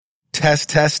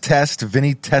Test.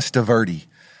 Vinny Testaverde,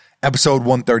 episode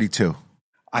 132.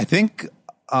 I think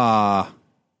Mr.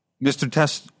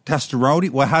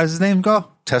 Testaverde, how does his name go?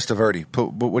 Testaverde.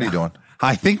 What are you doing?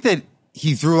 I think that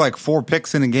he threw like 4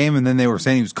 picks in a game, and then they were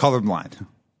saying he was colorblind.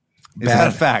 Is that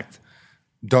a fact?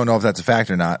 Don't know if that's a fact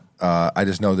or not. I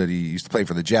just know that he used to play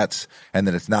for the Jets, and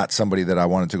that it's not somebody that I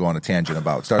wanted to go on a tangent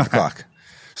about. Start the clock.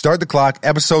 Start the clock.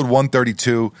 Episode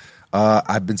 132.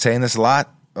 I've been saying this a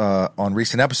lot on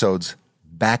recent episodes.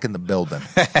 Back in the building.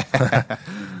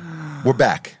 We're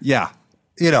back. Yeah.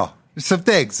 You know, some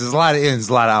things. There's a lot of ins,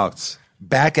 a lot of outs.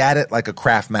 Back at it like a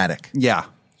Craftmatic. Yeah.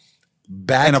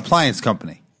 Back. An appliance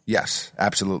company. Yes,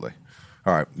 absolutely.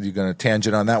 All right. You going to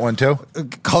tangent on that one too?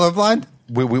 Colorblind?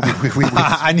 We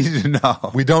I need to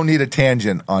know. We don't need a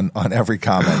tangent on every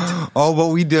comment. Oh, but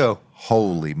we do.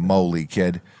 Holy moly,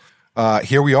 kid.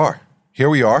 Here we are.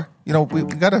 You know, we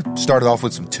got to start it off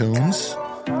with some tunes.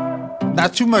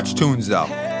 Not too much tunes, though.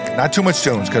 Not too much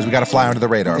tunes, because we got to fly under the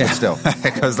radar, but still.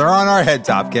 Because they're on our head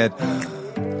top, kid.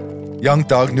 Young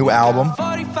Thug, new album.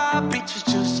 45 bitches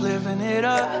just living it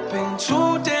up. Been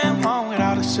too damn long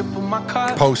without a sip of my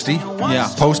cup. Posty. Yeah.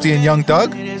 Posty and Young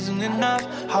Thug.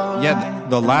 Yeah,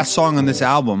 the last song on this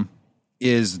album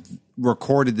is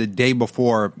recorded the day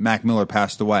before Mac Miller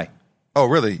passed away. Oh,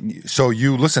 really? So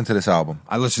you listened to this album?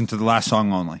 I listened to the last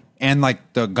song only, and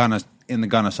like the Gunna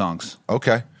songs.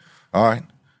 Okay, all right.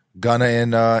 Gunna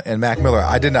and Mac Miller.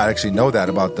 I did not actually know that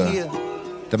about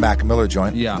the Mac Miller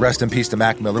joint. Yeah. Rest in peace to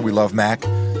Mac Miller. We love Mac.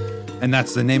 And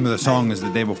that's the name of the song. Is the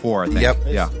day before, I think. Yep.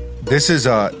 Yeah. This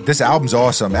album's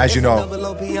awesome. As you know, I'm gonna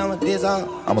let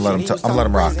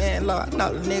him rock. Don't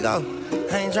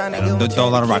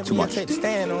let him rock too much.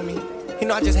 You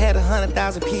know, I just had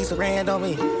 100,000 pieces of rand on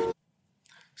me.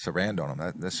 Saran on him.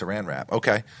 That's Saran rap.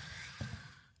 Okay.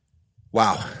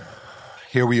 Wow.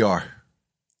 Here we are.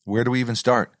 Where do we even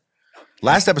start?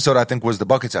 Last episode, I think, was the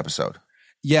Buckets episode.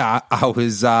 Yeah, I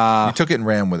was. You took it and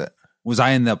ran with it. Was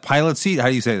I in the pilot seat? How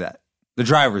do you say that? The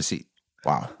driver's seat.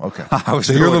 Wow. Okay.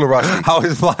 So you're a little rusty. I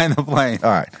was flying the plane.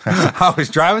 All right. I was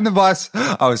driving the bus.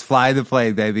 I was flying the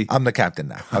plane, baby. I'm the captain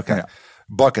now. Okay. Yeah.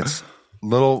 Buckets.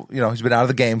 Little, he's been out of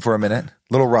the game for a minute.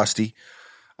 Little rusty.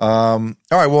 All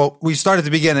right. Well, We start at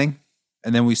the beginning,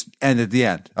 and then we end at the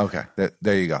end. okay.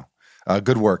 There you go.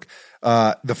 Good work.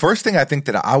 The first thing I think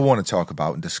that I want to talk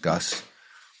about and discuss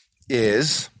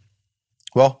is,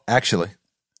 well, actually,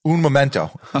 un momento.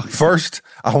 First,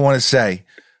 I want to say,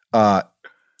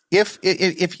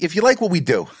 if you like what we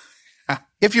do,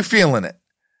 if you're feeling it,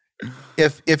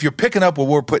 if you're picking up what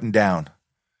we're putting down,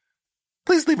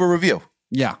 please leave a review.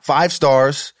 Yeah. 5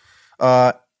 stars.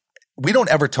 We don't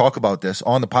ever talk about this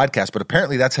on the podcast, but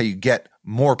apparently that's how you get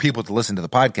more people to listen to the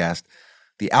podcast.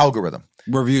 The algorithm.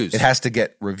 Reviews. It has to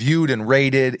get reviewed and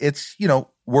rated. It's,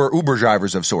 we're Uber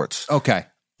drivers of sorts. Okay.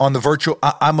 On the virtual,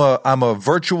 I'm a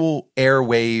virtual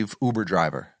airwave Uber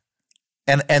driver.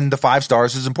 And the 5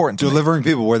 stars is important to me. Delivering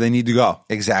people where they need to go.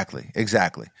 Exactly.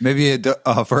 Maybe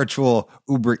a virtual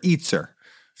Uber Eatser.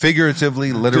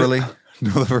 Figuratively, literally.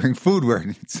 Delivering food where it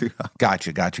needs to go.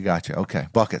 Gotcha. Okay.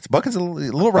 Buckets a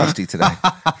little rusty today.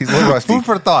 He's a little rusty. Food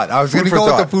for thought. I was going to go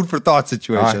with the food for thought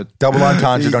situation. All right. Double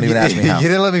entendre. Don't even ask me how. You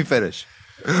didn't let me finish.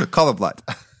 Color blood.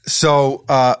 So,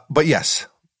 but yes,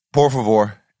 por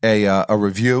favor, a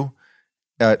review.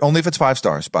 Only if it's 5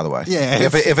 stars, by the way. Yeah.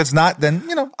 If it's not, then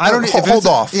I don't hold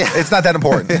off. Yeah. It's not that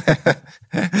important.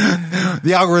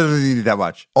 The algorithm doesn't need that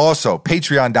much. Also,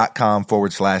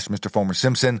 patreon.com/Mr. Fomer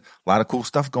Simpson. A lot of cool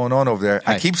stuff going on over there.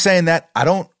 Hey. I keep saying that. I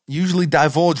don't usually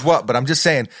divulge what, but I'm just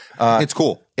saying it's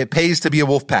cool. It pays to be a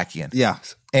Wolfpackian. Yeah.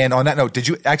 And on that note, did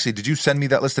you send me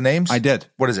that list of names? I did.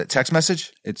 What is it? Text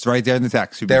message? It's right there in the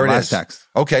text. There it is. Text.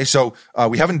 Okay, so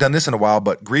we haven't done this in a while,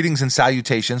 but greetings and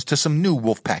salutations to some new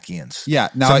Wolfpackians. Yeah.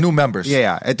 Some new members.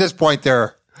 Yeah. At this point,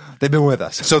 they've been with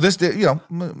us. So this,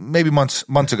 maybe months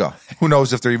ago. Who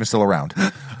knows if they're even still around?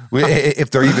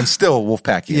 If they're even still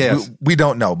Wolfpackians. Yes. We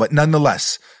don't know, but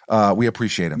nonetheless, we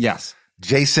appreciate them. Yes.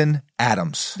 Jason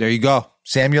Adams. There you go.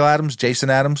 Samuel Adams, Jason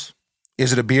Adams.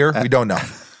 Is it a beer? We don't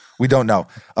know.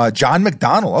 John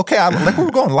McDonald. Okay, I like where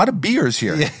we're going. A lot of beers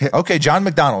here. Yeah. Okay, John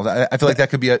McDonald. I feel like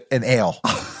that could be an ale.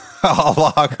 A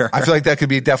lager. I feel like that could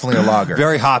be definitely a lager.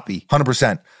 Very hoppy.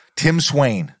 100%. Tim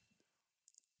Swain.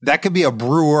 That could be a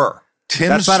brewer.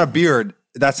 That's not a beard.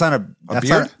 That's not a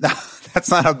beard.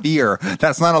 That's not a beer.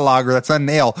 That's not a lager. That's not an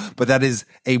ale. But that is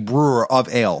a brewer of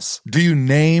ales. Do you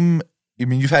name? I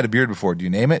mean, you've had a beard before. Do you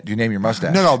name it? Do you name your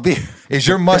mustache? No, beer. Is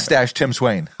your mustache Tim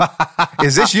Swain?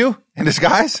 Is this you in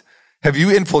disguise? Have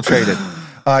you infiltrated?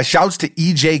 Shouts to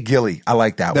E.J. Gilly. I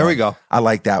like that one. There we go. I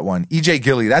like that one. E.J.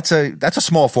 Gilly, that's a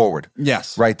small forward.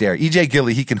 Yes. Right there. E.J.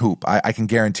 Gilly, he can hoop. I can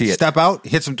guarantee it. Step out,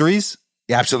 hit some threes?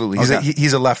 Yeah, absolutely.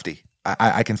 He's a lefty.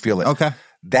 I can feel it. Okay.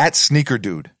 That sneaker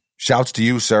dude, shouts to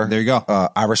you, sir. There you go.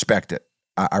 I respect it.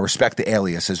 I respect the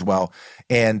alias as well.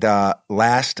 And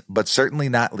last, but certainly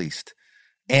not least,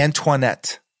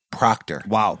 Antoinette Proctor.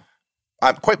 Wow.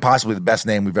 Quite possibly the best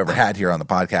name we've ever had here on the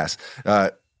podcast.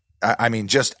 I mean,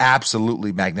 just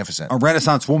absolutely magnificent. A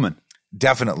Renaissance woman.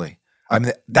 Definitely. I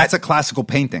mean, that's a classical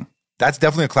painting. That's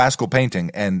definitely a classical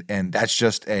painting, and that's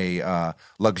just a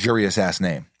luxurious ass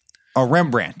name. A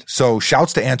Rembrandt. So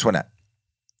shouts to Antoinette.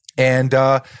 And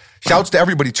shouts to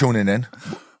everybody tuning in.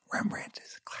 Rembrandt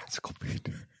is a classical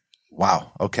painting.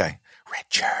 Wow. Okay.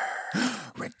 Richer.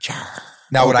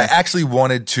 Now, what I actually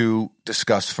wanted to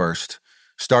discuss first,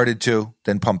 started to,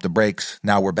 then pump the brakes.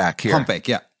 Now we're back here. Pump bake,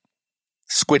 yeah.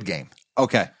 Squid Game.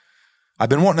 Okay. I've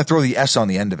been wanting to throw the S on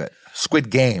the end of it. Squid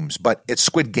Games, but it's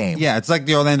Squid Game. Yeah, it's like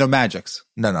the Orlando Magics.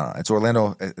 No. It's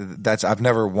Orlando. I've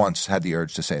never once had the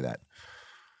urge to say that.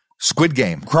 Squid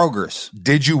Game. Kroger's.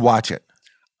 Did you watch it?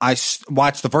 I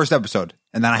watched the first episode,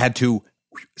 and then I had to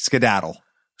skedaddle.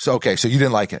 So you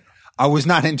didn't like it? I was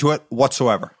not into it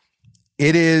whatsoever.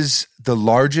 It is the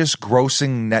largest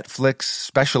grossing Netflix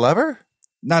special ever?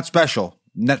 Not special.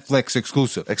 Netflix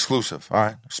exclusive. Exclusive. All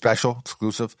right. Special,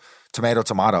 exclusive. Tomato.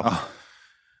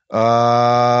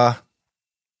 I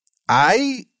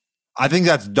think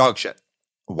that's dog shit.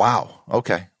 Wow.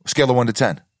 Okay. Scale of 1 to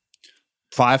 10.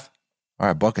 5. All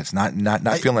right, Buckets. Not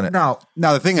feeling it. Now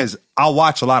the thing is, I'll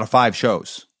watch a lot of 5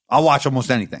 shows. I'll watch almost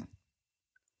anything.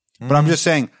 But I'm just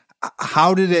saying,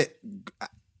 how did it,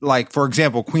 like, for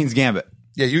example, Queen's Gambit?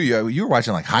 Yeah, you were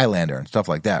watching like Highlander and stuff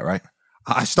like that, right?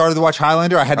 I started to watch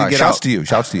Highlander. I had to get shouts out.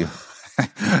 Shouts to you.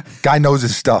 Guy knows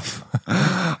his stuff.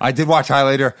 I did watch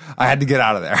Highlander. I had to get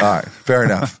out of there. All right. Fair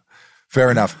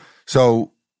enough.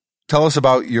 So tell us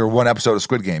about your one episode of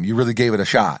Squid Game. You really gave it a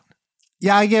shot.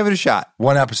 Yeah, I gave it a shot.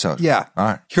 One episode. Yeah. All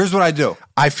right. Here's what I do.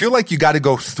 I feel like you got to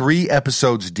go 3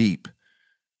 episodes deep.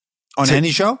 On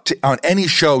any show? On any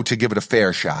show to give it a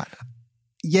fair shot.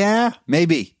 Yeah,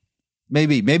 maybe.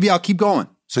 Maybe I'll keep going.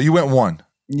 So you went 1.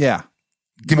 Yeah.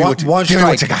 Give me what you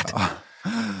got.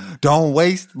 Don't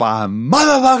waste my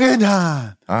motherfucking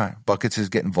time. All right. Buckets is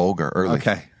getting vulgar early.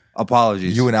 Okay.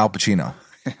 Apologies. You and Al Pacino.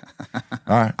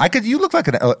 All right. You look like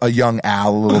a young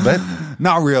Al a little bit.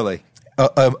 Not really.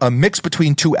 A mix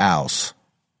between 2 Als.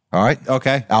 All right.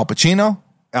 Okay. Al Pacino.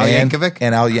 Al Yankovic.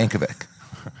 And Al Yankovic.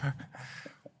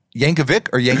 Yankovic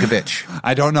or Yankovich?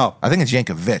 I don't know. I think it's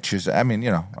Yankovich.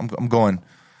 I'm going.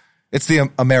 It's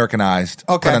the Americanized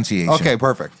pronunciation. Okay,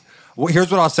 perfect. Well, here's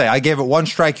what I'll say. I gave it 1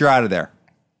 strike, you're out of there.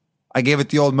 I gave it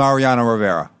the old Mariano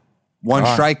Rivera. 1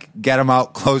 strike, get him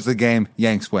out, close the game,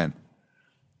 Yanks win.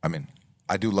 I mean,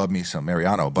 I do love me some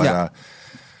Mariano, but yeah.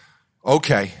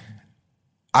 Okay.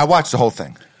 I watched the whole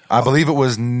thing. I believe it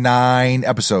was 9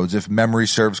 episodes, if memory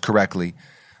serves correctly.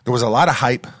 There was a lot of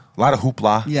hype, a lot of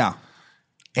hoopla. Yeah.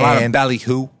 A lot of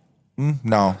ballyhoo.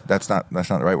 No, that's not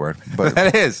the right word. But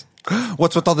that is.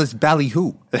 What's with all this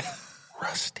ballyhoo?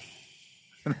 Rusty.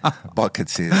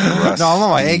 Buckets is rusty. No, I'm on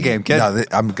my A game, kid. No,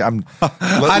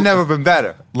 I've never been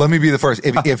better. Let me be the first.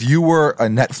 If you were a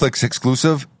Netflix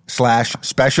exclusive /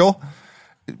 special,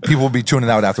 people would be tuning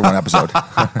out after 1 episode.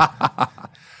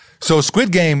 So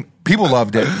Squid Game, people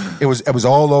loved it. It was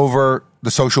all over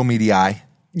the social media.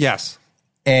 Yes.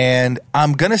 And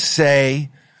I'm going to say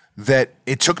that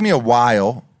it took me a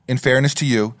while, in fairness to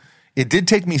you. It did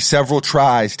take me several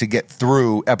tries to get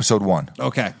through episode 1.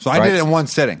 Okay. So I did it in 1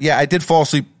 sitting. Yeah, I did fall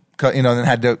asleep, and then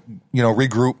had to,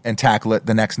 regroup and tackle it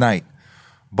the next night.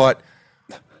 But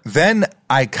then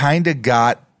I kind of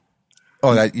got,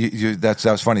 that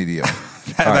was funny to you.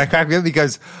 That cracked me up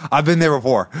because I've been there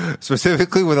before,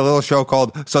 specifically with a little show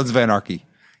called Sons of Anarchy.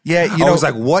 Yeah, I was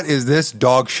like, what is this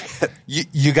dog shit?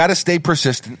 You got to stay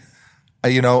persistent.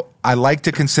 I like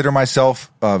to consider myself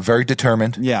very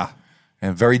determined. Yeah.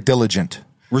 And very diligent.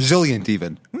 Resilient,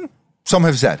 even. Some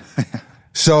have said.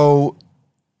 So,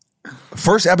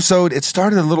 first episode, it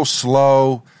started a little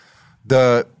slow.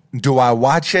 Do I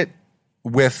watch it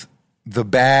with the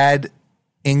bad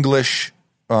English?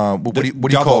 What do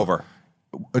you call over?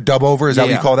 A dub over? Is that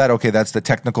what you call that? Okay, that's the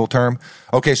technical term.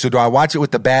 Okay, so do I watch it with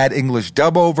the bad English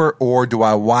dub over, or do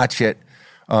I watch it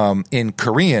in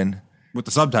Korean with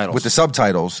the subtitles? With the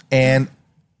subtitles, and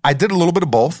I did a little bit of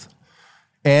both.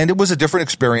 And it was a different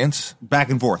experience.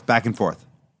 Back and forth.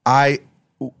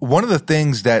 One of the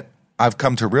things that I've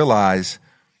come to realize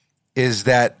is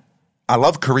that I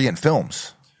love Korean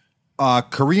films.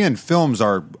 Korean films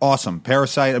are awesome.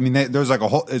 Parasite. I mean, there's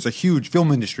a huge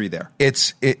film industry there.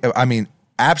 I mean,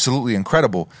 absolutely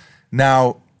incredible.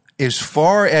 Now, as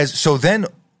far as then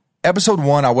episode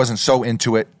 1, I wasn't so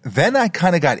into it. Then I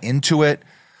kind of got into it.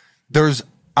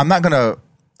 I'm not going to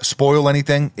spoil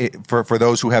anything for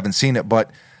those who haven't seen it, but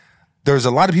there's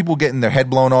a lot of people getting their head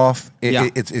blown off.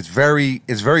 It's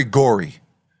very gory,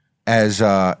 as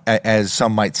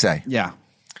some might say. Yeah.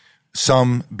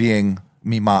 Some being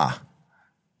me ma.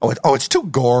 Oh, it's too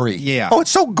gory. Yeah. Oh,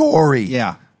 it's so gory.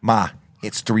 Yeah. Ma,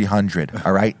 it's 300.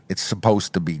 All right, it's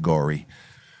supposed to be gory,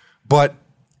 but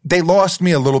they lost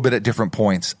me a little bit at different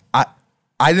points.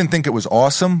 I didn't think it was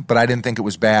awesome, but I didn't think it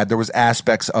was bad. There was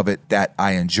aspects of it that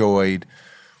I enjoyed.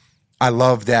 I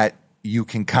love that you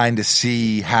can kind of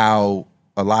see how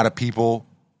a lot of people,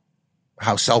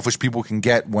 how selfish people can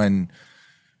get when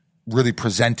really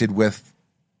presented with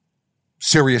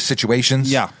serious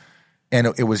situations. Yeah. And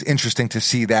it was interesting to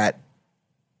see that,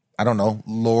 I don't know,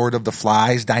 Lord of the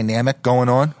Flies dynamic going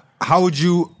on. How would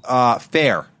you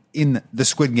fare in the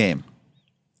Squid Game?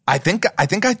 I think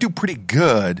I do pretty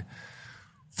good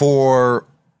for,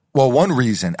 well, one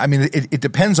reason. I mean, it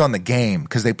depends on the game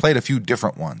because they played a few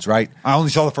different ones, right? I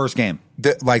only saw the first game.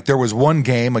 There was one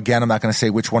game, again, I'm not going to say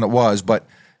which one it was, but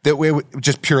that it was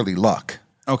just purely luck.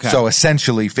 Okay. So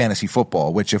essentially fantasy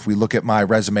football, which if we look at my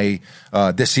resume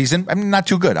this season, I'm not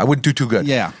too good. I wouldn't do too good.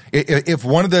 Yeah. If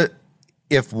one of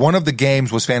the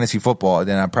games was fantasy football,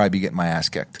 then I'd probably be getting my ass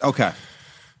kicked. Okay.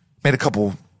 Made a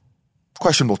couple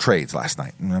questionable trades last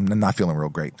night. I'm not feeling real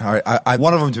great. All right.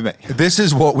 One of them to me. This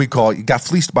is what we call, you got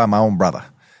fleeced by my own brother.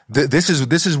 This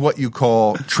is what you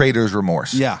call trader's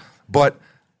remorse. Yeah. But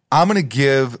I'm going to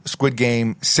give Squid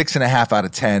Game 6.5 out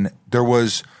of 10.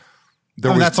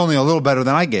 That's only a little better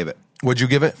than I gave it. What'd you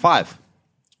give it? 5.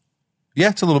 Yeah,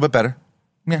 it's a little bit better.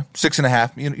 Yeah,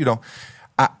 6.5. You know,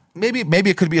 maybe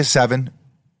it could be a 7.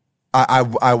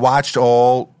 I watched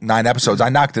all 9 episodes. I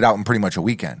knocked it out in pretty much a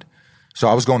weekend, so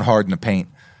I was going hard in the paint.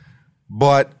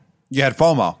 But you had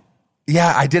FOMO.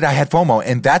 Yeah, I did. I had FOMO,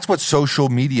 and that's what social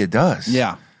media does.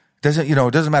 Yeah,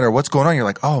 it doesn't matter what's going on. You're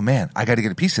like, oh man, I got to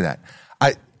get a piece of that.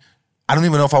 I don't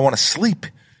even know if I want to sleep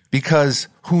because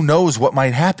who knows what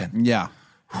might happen. Yeah,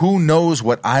 who knows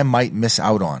what I might miss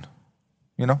out on.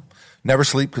 You know, never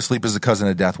sleep because sleep is the cousin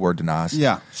of death. Word to Nas.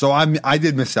 Yeah, so I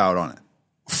did miss out on it.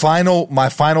 My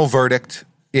final verdict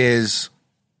is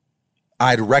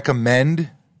I'd recommend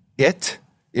it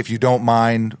if you don't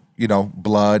mind,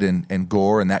 blood and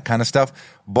gore and that kind of stuff.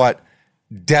 But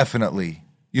definitely,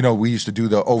 we used to do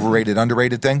the overrated,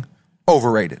 underrated thing.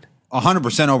 Overrated.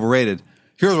 100% overrated.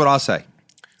 Here's what I'll say.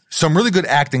 Some really good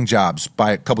acting jobs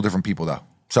by a couple different people, though.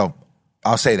 So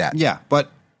I'll say that. Yeah,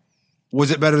 but was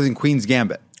it better than Queen's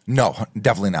Gambit? No,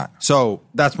 definitely not. So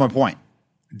that's my point.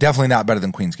 Definitely not better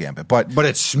than Queen's Gambit. But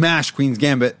it smashed Queen's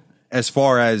Gambit as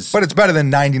far as... But it's better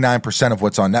than 99% of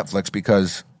what's on Netflix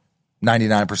because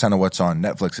 99% of what's on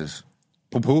Netflix is...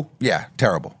 Poo-poo? Yeah,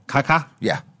 terrible. Caca?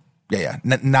 Yeah.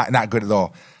 Not good at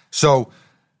all. So,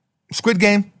 Squid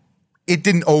Game, it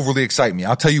didn't overly excite me.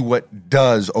 I'll tell you what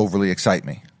does overly excite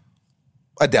me.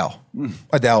 Adele.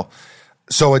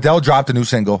 So, Adele dropped a new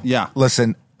single. Yeah.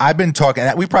 Listen, I've been talking...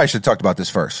 We probably should have talked about this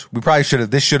first.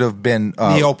 This should have been...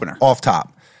 the opener. Off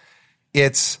top.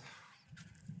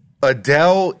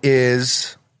 Adele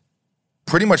is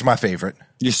pretty much my favorite.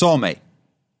 Your soulmate.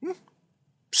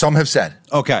 Some have said.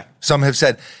 Okay. Some have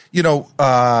said,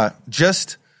 I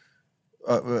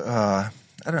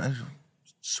don't know.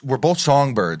 We're both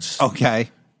songbirds. Okay.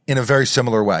 In a very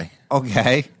similar way.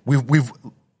 Okay. We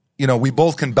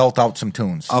both can belt out some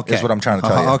tunes. Okay. Is what I'm trying to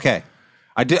tell you. Okay.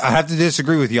 I have to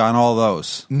disagree with you on all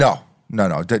those. No,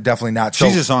 definitely not.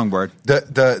 She's a songbird.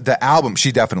 The album,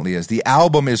 she definitely is. The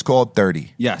album is called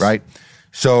 30. Yes. Right?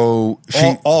 So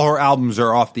all her albums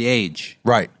are off the age.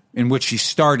 Right. In which she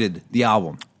started the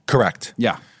album. Correct.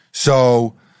 Yeah.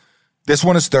 So this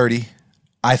one is 30.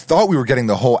 I thought we were getting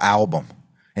the whole album.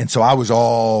 And so I was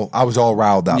all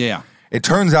riled up. Yeah. It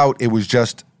turns out it was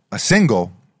just a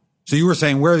single. So you were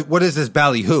saying, what is this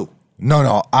ballyhoo?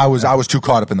 No. I was too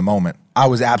caught up in the moment. I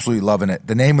was absolutely loving it.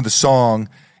 The name of the song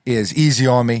is Easy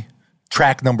on Me,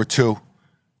 track number 2,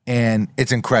 and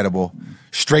it's incredible.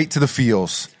 Straight to the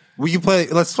feels.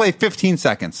 Let's play 15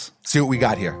 seconds. See what we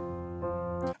got here.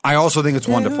 I also think it's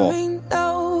wonderful. There ain't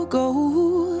no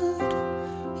gold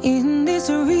in this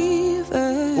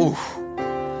river. Oof.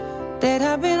 That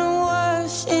I've been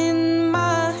washing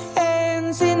my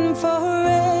hands in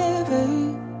forever.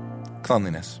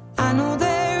 Cleanliness. I know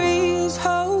there is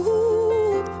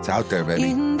hope. It's out there, baby.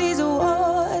 In these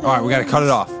waters. All right, we got to cut it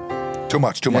off. Too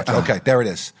much. Okay, there it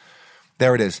is.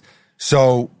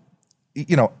 So,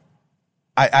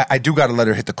 I do got to let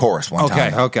her hit the chorus one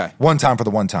time. Okay. One time for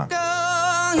the one time.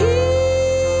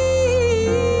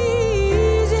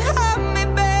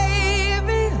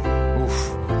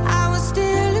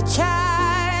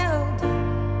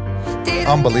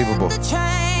 Unbelievable. Listen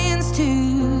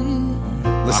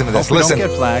to this. Listen. Don't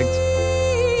get flagged.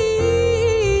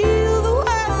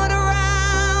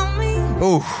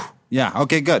 Ooh. Yeah.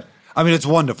 Okay. Good. I mean, it's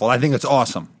wonderful. I think it's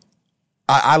awesome.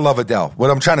 I love Adele.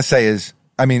 What I'm trying to say is,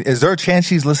 I mean, is there a chance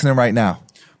she's listening right now?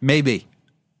 Maybe.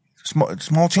 Small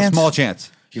chance. A small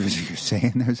chance. You're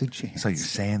saying there's a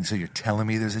chance. So you're telling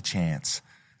me there's a chance.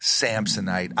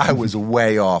 Samsonite. I was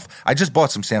way off. I just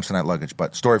bought some Samsonite luggage,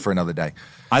 but story for another day.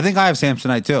 I think I have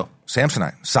Samsonite too.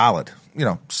 Samsonite, solid. You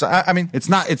know, I mean, it's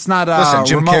not. Listen,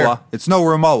 Jim Rimowa. Carrey. It's no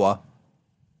Rimowa.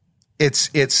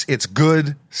 It's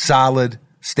good, solid,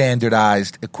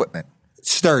 standardized equipment.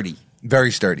 Sturdy, very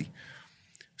sturdy.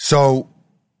 So,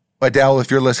 Adele,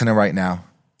 if you're listening right now,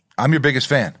 I'm your biggest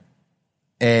fan,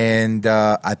 and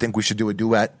I think we should do a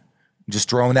duet. Just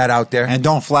throwing that out there. And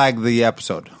don't flag the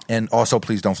episode. And also,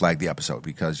 please don't flag the episode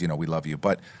because, you know, we love you.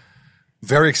 But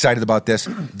very excited about this.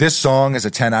 This song is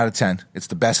a 10 out of 10. It's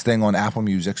the best thing on Apple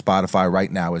Music, Spotify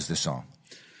right now is this song.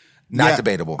 Not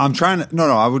debatable. I'm trying to,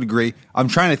 no, I would agree. I'm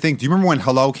trying to think. Do you remember when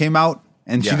Hello came out?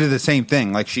 And she did the same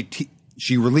thing. Like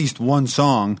she released one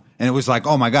song and it was like,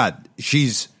 oh my God,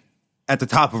 she's at the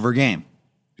top of her game.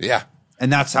 Yeah.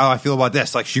 And that's how I feel about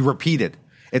this. Like she repeated.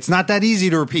 It's not that easy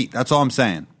to repeat. That's all I'm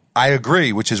saying. I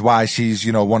agree, which is why she's,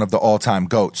 you know, one of the all-time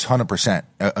GOATs, 100%.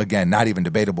 Again, not even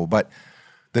debatable. But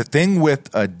the thing with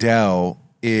Adele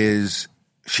is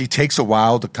she takes a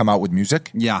while to come out with music.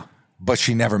 Yeah. But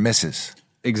she never misses.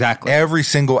 Exactly. Every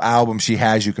single album she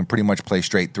has, you can pretty much play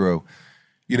straight through.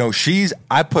 You know,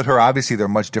 I put her, obviously they're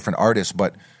much different artists,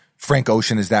 but Frank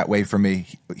Ocean is that way for me.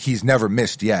 He's never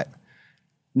missed yet.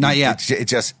 Not yet.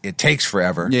 It takes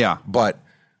forever. Yeah. But,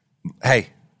 hey.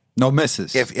 No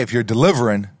misses. If you're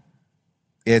delivering,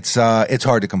 it's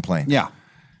hard to complain. Yeah.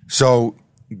 So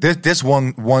this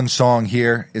one song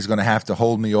here is going to have to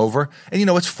hold me over. And, you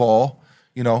know, it's fall.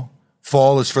 You know,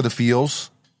 fall is for the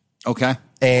feels. Okay.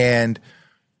 And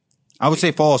I would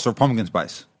say fall is for pumpkin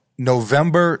spice.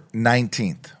 November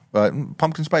 19th.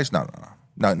 Pumpkin spice?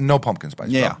 No pumpkin spice.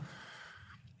 Yeah.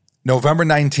 No. November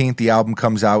 19th, the album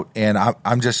comes out, and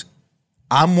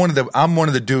I'm one of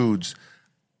the dudes.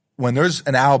 When there's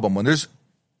an album, when there's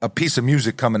a piece of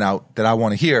music coming out that I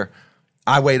want to hear,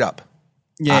 I wait up.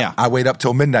 Yeah. I wait up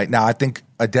till midnight. Now, I think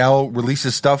Adele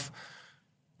releases stuff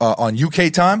on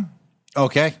UK time.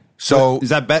 Okay. So is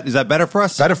that better for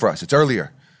us? Better for us. It's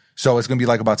earlier. So it's going to be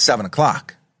like about 7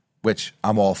 o'clock, which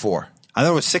I'm all for. I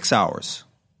thought it was 6 hours.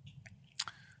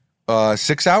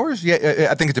 6 hours? Yeah,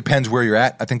 I think it depends where you're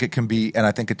at. I think it can be, and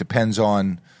I think it depends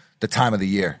on the time of the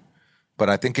year. But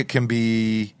I think it can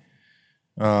be...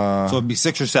 so it'd be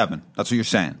 6 or 7. That's what you're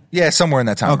saying. Yeah, somewhere in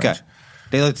that time range.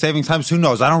 Daylight saving times, who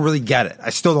knows? I don't really get it. I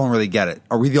still don't really get it.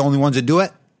 Are we the only ones that do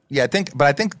it? Yeah, I think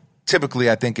typically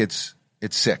it's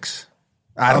 6.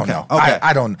 I don't know. Okay.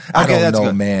 I don't know,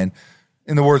 good. Man.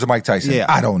 In the words of Mike Tyson,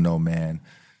 I don't know, man.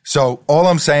 So all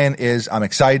I'm saying is I'm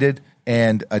excited,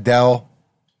 and Adele,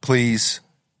 please,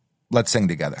 let's sing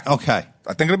together. Okay.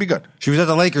 I think it'll be good. She was at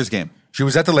the Lakers game.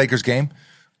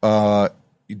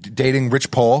 Dating Rich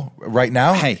Paul right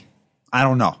now. Hey, I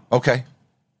don't know. Okay.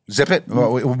 Zip it.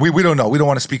 We don't know. We don't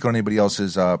want to speak on anybody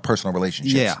else's personal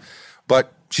relationships. Yeah.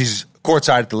 But she's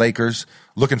courtside at the Lakers,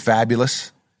 looking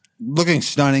fabulous. Looking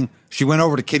stunning. She went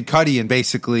over to Kid Cudi and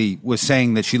basically was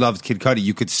saying that she loved Kid Cudi.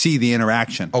 You could see the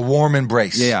interaction. A warm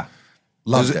embrace. Yeah.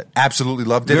 Loved it. Absolutely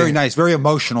loved it. Very nice. Very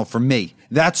emotional for me.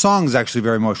 That song is actually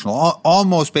very emotional.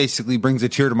 Almost basically brings a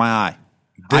tear to my eye.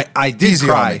 I did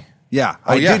cry. Yeah.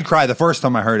 I did cry the first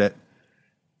time I heard it.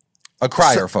 A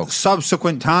crier, folks.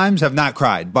 Subsequent times have not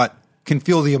cried, but can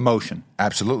feel the emotion.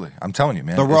 Absolutely. I'm telling you,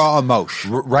 man. The raw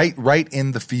emotion. Right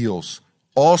in the feels.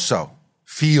 Also,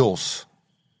 feels.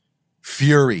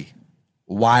 Fury.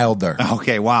 Wilder.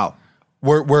 Okay, wow.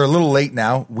 We're a little late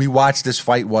now. We watched this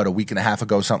fight, a week and a half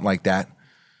ago, something like that.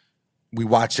 We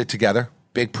watched it together.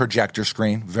 Big projector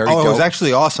screen. Very dope. It was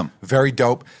actually awesome. Very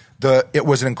dope. It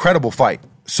was an incredible fight.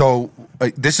 So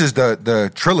this is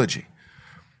the trilogy.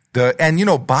 And you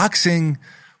know, boxing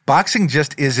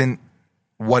just isn't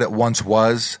what it once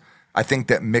was. I think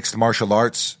that mixed martial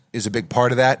arts is a big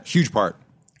part of that. Huge part.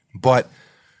 But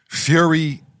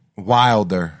Fury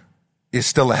Wilder is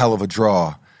still a hell of a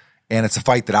draw. And it's a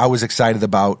fight that I was excited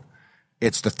about.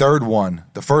 It's the third one.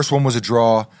 The first one was a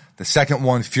draw. The second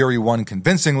one, Fury won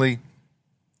convincingly.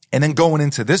 And then going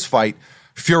into this fight,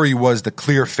 Fury was the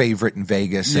clear favorite in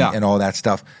Vegas and all that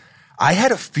stuff. I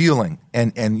had a feeling,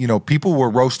 and people were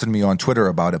roasting me on Twitter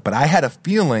about it, but I had a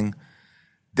feeling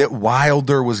that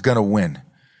Wilder was going to win.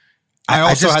 I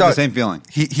also had the same feeling.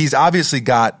 He's obviously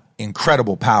got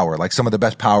incredible power, like some of the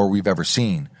best power we've ever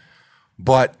seen.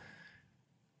 But,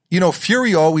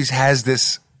 Fury always has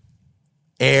this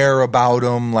air about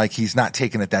him, like he's not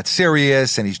taking it that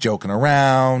serious and he's joking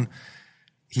around.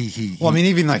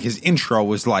 Even like his intro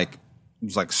was like, it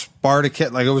was like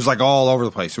Spartacus, like it was like all over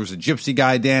the place. There was a gypsy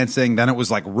guy dancing. Then it was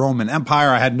like Roman Empire.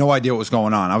 I had no idea what was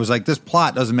going on. I was like, this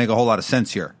plot doesn't make a whole lot of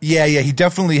sense here. Yeah. He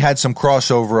definitely had some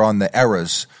crossover on the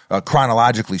eras,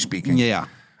 chronologically speaking. Yeah.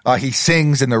 He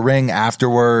sings in the ring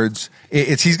afterwards.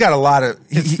 He's got a lot of,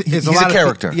 he's a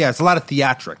character. It's a lot of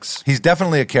theatrics. He's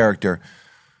definitely a character.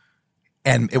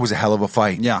 And it was a hell of a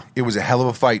fight. Yeah. It was a hell of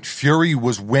a fight. Fury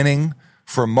was winning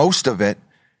for most of it.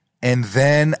 And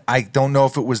then I don't know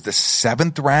if it was the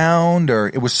 7th round or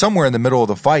it was somewhere in the middle of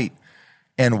the fight,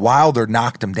 and Wilder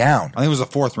knocked him down. I think it was the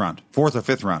 4th round, 4th or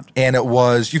 5th round. And it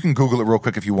was, you can Google it real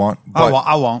quick if you want. But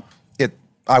I won't.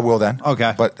 I will then.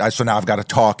 Okay. But so now I've got to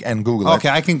talk and Google it. Okay,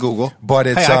 I can Google. But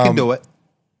it's, I can do it.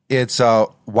 It's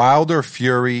Wilder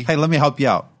Fury. Hey, let me help you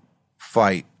out.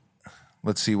 Fight.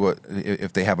 Let's see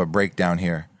if they have a breakdown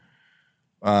here.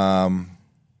 I'll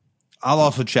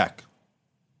also check.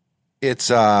 It's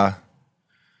there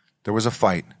was a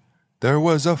fight. There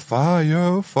was a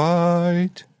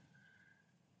firefight.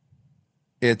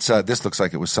 It's this looks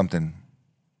like it was something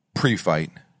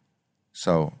pre-fight.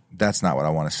 So that's not what I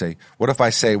want to say. What if I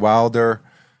say Wilder?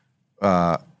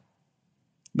 No,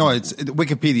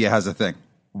 Wikipedia has a thing.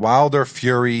 Wilder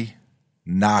Fury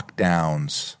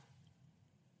knockdowns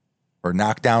or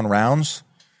knockdown rounds.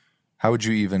 How would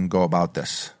you even go about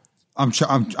this?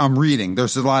 I'm reading.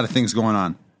 There's a lot of things going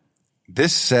on.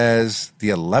 This says the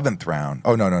 11th round.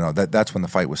 Oh, no. That's when the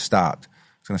fight was stopped. I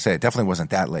was going to say, it definitely wasn't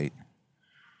that late.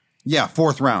 Yeah,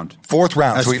 4th round. 4th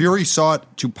round. As Fury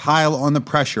sought to pile on the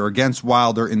pressure against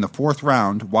Wilder in the 4th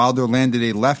round, Wilder landed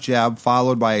a left jab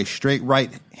followed by a straight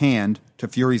right hand to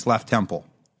Fury's left temple.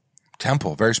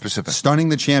 Temple, very specific. Stunning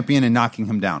the champion and knocking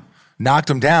him down. Knocked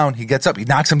him down. He gets up. He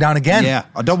knocks him down again. Yeah,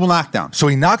 a double knockdown. So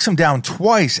he knocks him down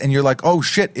twice, and you're like, oh,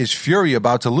 shit, is Fury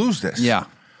about to lose this? Yeah.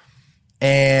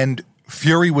 And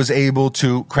Fury was able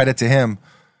to, credit to him,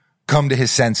 come to his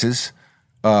senses.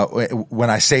 When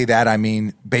I say that, I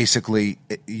mean basically,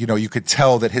 you could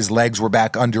tell that his legs were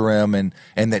back under him and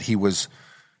that he was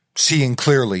seeing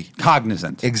clearly.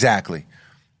 Cognizant. Exactly.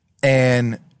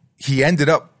 And he ended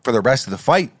up, for the rest of the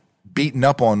fight, beating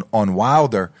up on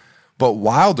Wilder, but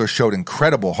Wilder showed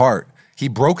incredible heart. He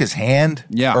broke his hand,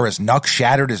 or his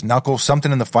shattered his knuckle,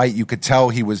 something in the fight. You could tell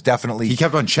he was definitely... He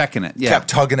kept on checking it. Yeah. Kept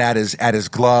tugging at his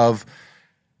glove.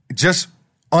 Just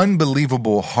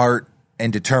unbelievable heart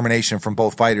and determination from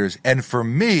both fighters. And for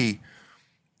me,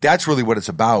 that's really what it's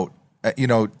about. I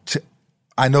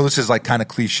know this is like kind of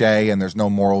cliche and there's no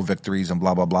moral victories and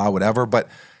blah, blah, blah, whatever. But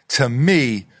to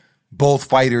me, both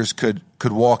fighters could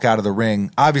walk out of the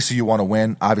ring. Obviously, you want to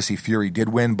win. Obviously, Fury did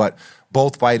win, but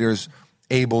both fighters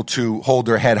able to hold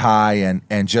their head high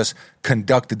and just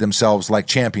conducted themselves like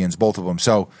champions, both of them.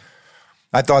 So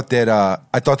I thought that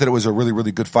it was a really,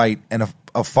 really good fight, and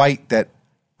a fight that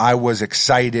I was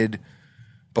excited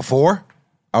before,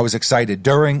 I was excited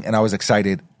during, and I was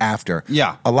excited after.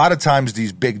 Yeah. A lot of times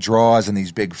these big draws and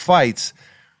these big fights,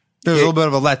 there's a little bit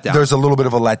of a letdown. There's a little bit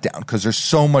of a letdown because there's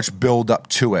so much build up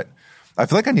to it. I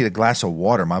feel like I need a glass of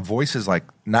water. My voice is like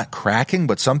not cracking,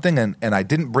 but something, and I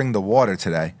didn't bring the water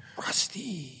today.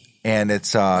 Rusty. And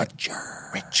it's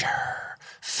richer,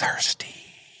 thirsty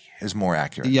is more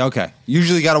accurate. Yeah, okay.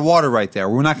 Usually got a water right there.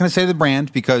 We're not going to say the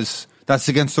brand because that's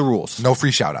against the rules. No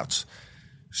free shout-outs.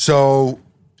 So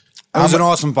it was an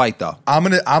awesome fight, though. I'm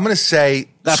gonna say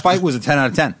that fight was a 10 out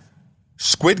of 10.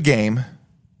 Squid Game,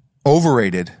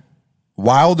 overrated.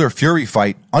 Wilder Fury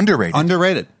fight, underrated.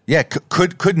 Underrated. Yeah,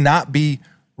 could not be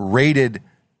rated.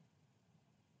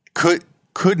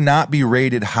 Could not be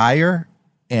rated higher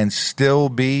and still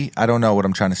be. I don't know what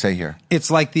I'm trying to say here.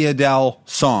 It's like the Adele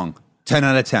song, 10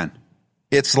 out of 10.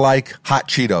 It's like Hot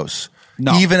Cheetos.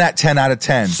 No. Even at 10 out of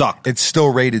 10, suck. It's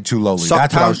still rated too lowly.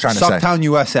 That's what I was trying to say. Sucktown,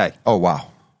 USA. Oh,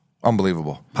 wow.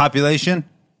 Unbelievable. Population,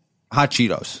 Hot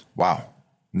Cheetos. Wow.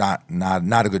 Not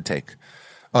a good take.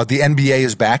 The NBA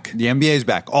is back. The NBA is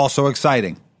back. Also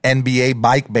exciting. NBA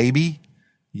bike, baby.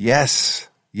 Yes.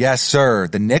 Yes, sir.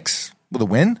 The Knicks with a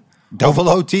win. Double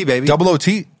OT, baby. Double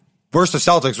OT. Versus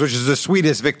the Celtics, which is the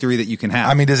sweetest victory that you can have.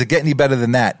 I mean, does it get any better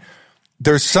than that?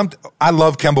 There's something. I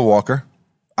love Kemba Walker.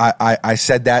 I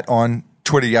said that on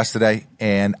Twitter yesterday,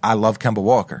 and I love Kemba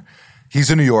Walker.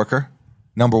 He's a New Yorker,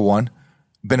 number one.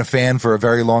 Been a fan for a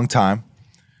very long time.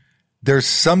 There's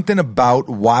something about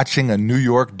watching a New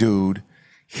York dude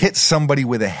hit somebody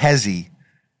with a hezzy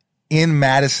in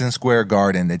Madison Square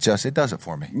Garden. It does it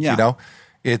for me. Yeah. You know,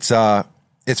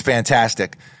 it's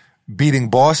fantastic. Beating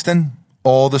Boston,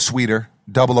 all the sweeter,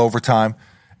 double overtime.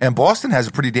 And Boston has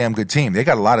a pretty damn good team. They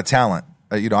got a lot of talent.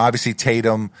 Obviously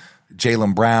Tatum,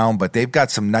 Jaylen Brown, but they've got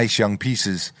some nice young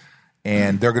pieces,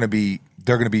 and they're going to be,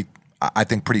 I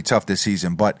think, pretty tough this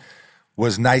season. But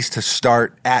was nice to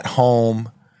start at home.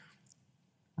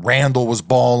 Randall was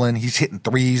balling. He's hitting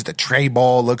threes. The tray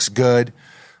ball looks good.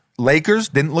 Lakers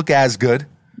didn't look as good.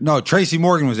 No, Tracy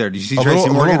Morgan was there. Did you see Tracy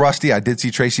Morgan? A little rusty. I did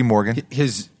see Tracy Morgan.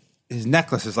 His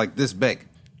necklace is like this big.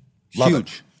 Love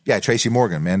Huge. It. Yeah, Tracy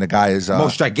Morgan, man. The guy is...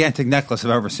 most gigantic necklace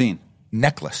I've ever seen.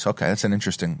 Necklace. Okay, that's an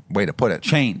interesting way to put it.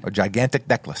 Chain. A gigantic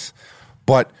necklace.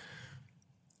 But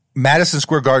Madison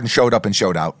Square Garden showed up and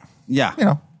showed out. Yeah. You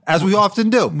know. As we often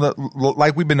do.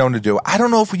 Like we've been known to do. I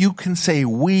don't know if you can say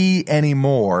we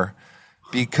anymore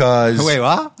because... Wait,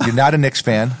 what? You're not a Knicks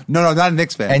fan. No, not a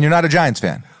Knicks fan. And you're not a Giants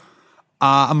fan.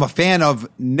 I'm a fan of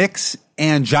Knicks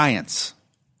and Giants,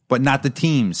 but not the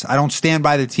teams. I don't stand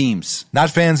by the teams. Not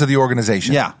fans of the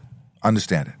organization. Yeah.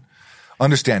 Understand it.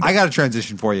 I got a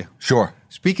transition for you. Sure.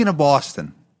 Speaking of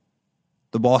Boston,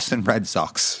 the Boston Red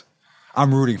Sox.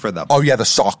 I'm rooting for them. Oh, yeah, the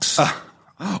Sox.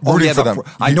 Rooting for them.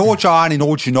 I know what you are and I know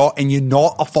what you're not, and you're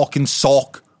not a fucking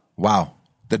sock. Wow.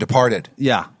 The Departed.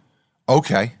 Yeah.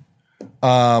 Okay.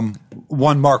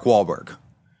 One Mark Wahlberg.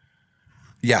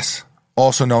 Yes.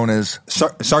 Also known as...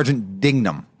 Sergeant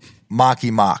Dignam.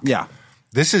 Mocky Mock. Yeah.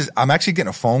 I'm actually getting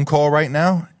a phone call right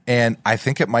now, and I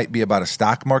think it might be about a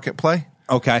stock market play.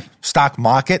 Okay. Stock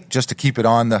market, just to keep it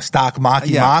on the stock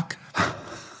Mocky Yeah. Mock.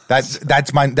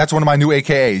 That's one of my new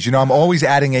AKAs. You know, I'm always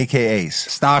adding AKAs.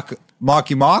 Stock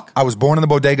Mocky Mock? I was born in the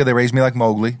bodega. They raised me like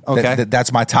Mowgli. Okay.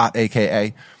 That's my top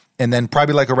AKA. And then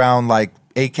probably like around like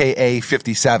AKA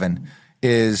 57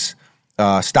 is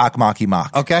stock Mocky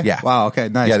Mock. Okay. Yeah. Wow. Okay.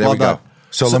 Nice. Yeah, there Well we go. done.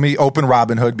 So let me open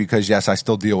Robinhood because, yes, I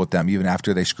still deal with them even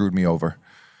after they screwed me over.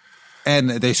 And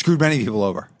they screwed many people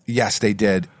over. Yes, they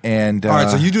did. And all right,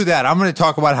 so you do that. I'm going to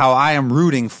talk about how I am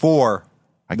rooting for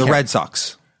the Red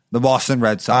Sox, the Boston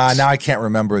Red Sox. Now I can't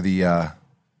remember the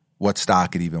what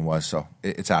stock it even was, so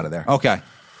it's out of there. Okay.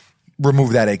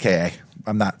 Remove that AKA.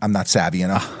 I'm not savvy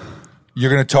enough.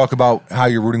 You're going to talk about how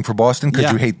you're rooting for Boston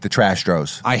because you hate the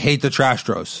Trastros. I hate the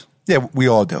Trastros. Yeah, we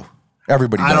all do.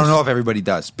 Everybody does. I don't know if everybody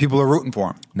does. People are rooting for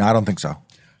him. No, I don't think so.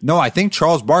 No, I think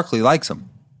Charles Barkley likes him.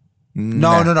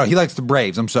 No. He likes the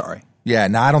Braves. I'm sorry. Yeah,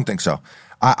 no, I don't think so.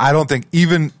 I don't think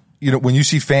even, when you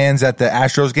see fans at the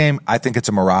Astros game, I think it's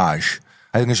a mirage.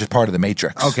 I think it's just part of the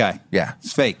Matrix. Okay. Yeah.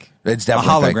 It's fake. It's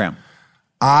definitely a hologram.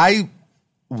 Fake.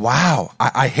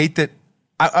 I hate that.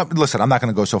 Listen, I'm not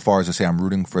going to go so far as to say I'm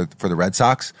rooting for the Red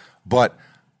Sox, but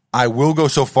I will go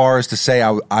so far as to say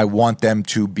I want them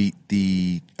to beat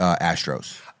the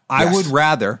Astros. I would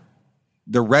rather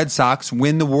the Red Sox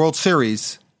win the World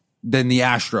Series than the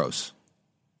Astros.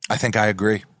 I think I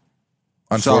agree.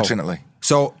 Unfortunately.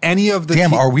 So any of the...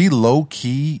 Damn, are we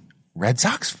low-key Red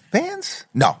Sox fans?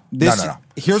 No. No.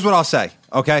 Here's what I'll say,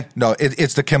 okay? No,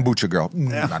 it's the kombucha girl.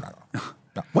 Yeah.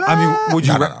 No. I mean,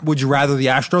 would you rather the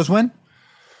Astros win?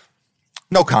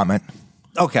 No comment.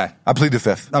 Okay. I plead the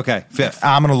fifth. Okay, fifth.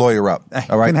 I'm going to lawyer up.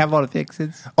 All right? Can have all the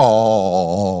fixins.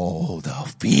 Oh,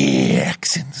 the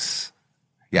fixins.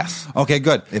 Yes. Okay,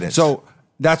 good. It is. So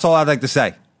that's all I'd like to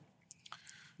say.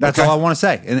 That's all I want to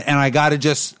say. And I got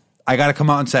to come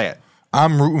out and say it.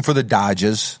 I'm rooting for the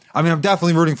Dodgers. I mean, I'm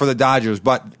definitely rooting for the Dodgers,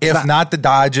 but... If not the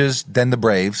Dodgers, then the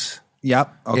Braves.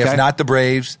 Yep. Okay. If not the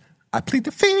Braves, I plead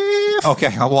the fifth.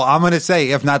 Okay. Well, I'm going to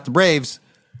say, if not the Braves,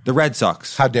 the Red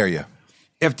Sox. How dare you?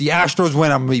 If the Astros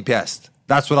win, I'm going to be pissed.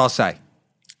 That's what I'll say.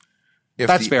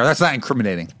 That's fair. That's not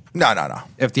incriminating. No.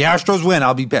 If the Astros win,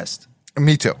 I'll be pissed.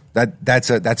 Me too. That's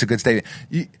a good statement.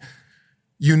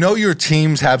 You know your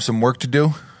teams have some work to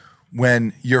do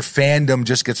when your fandom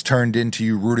just gets turned into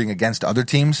you rooting against other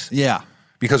teams. Yeah.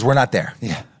 Because we're not there.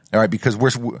 Yeah. All right, because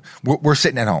we're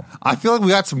sitting at home. I feel like we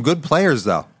got some good players,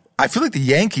 though. I feel like the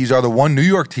Yankees are the one New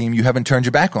York team you haven't turned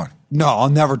your back on. No, I'll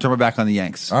never turn my back on the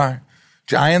Yanks. All right.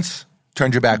 Giants,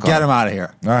 turned your back on them. Get them. them out of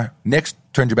here. All right. Knicks,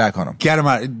 turned your back on them. Get them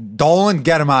out. Dolan,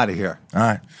 get them out of here. All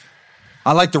right.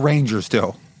 I like the Rangers,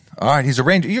 too. All right. He's a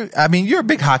Ranger. You're a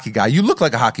big hockey guy. You look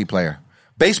like a hockey player.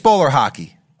 Baseball or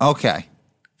hockey? Okay.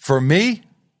 For me,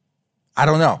 I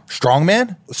don't know.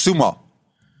 Strongman? Sumo.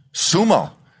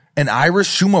 An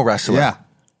Irish sumo wrestler. Yeah.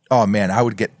 Oh, man, I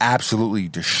would get absolutely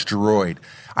destroyed.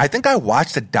 I think I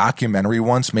watched a documentary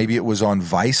once. Maybe it was on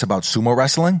Vice about sumo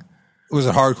wrestling. Was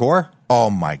it hardcore? Oh,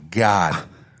 my God.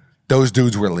 Those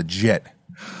dudes were legit.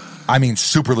 I mean,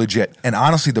 super legit. And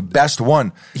honestly, the best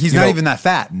one. He's not even that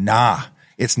fat. Nah.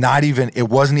 It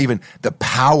wasn't even the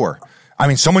power. I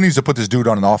mean, someone needs to put this dude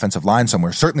on an offensive line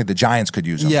somewhere. Certainly the Giants could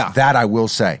use him. Yeah. That I will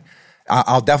say.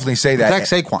 I'll definitely say that. Protect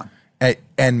Saquon.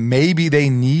 And maybe they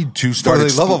need to start. For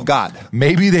the love of God.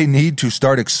 Maybe they need to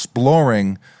start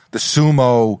exploring the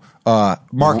sumo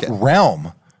market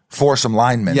realm for some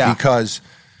linemen. Yeah. Because,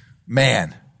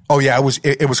 man,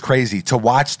 it was crazy to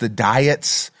watch the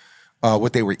diets,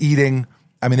 what they were eating.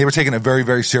 I mean, they were taking it very,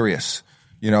 very serious.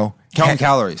 Counting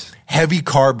calories. Heavy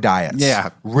carb diets. Yeah.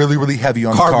 Really, really heavy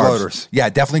on carb the carbs. Loaders. Yeah,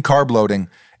 definitely carb loading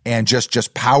and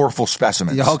just powerful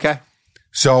specimens. Yeah, okay.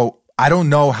 So I don't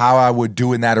know how I would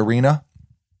do in that arena,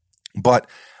 but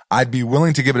I'd be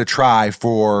willing to give it a try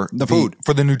for the food,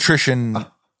 for the nutrition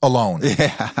alone.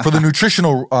 Yeah. For the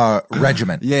nutritional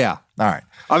regimen. Yeah. All right.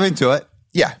 I'm into it.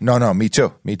 Yeah. No, me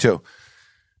too.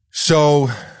 So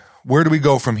where do we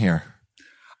go from here?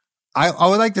 I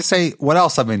would like to say what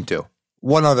else I'm into.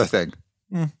 One other thing.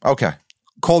 Okay.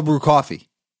 Cold brew coffee.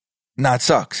 Nah, it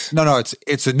sucks. No,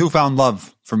 it's a newfound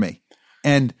love for me.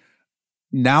 And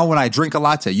now when I drink a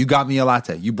latte, you got me a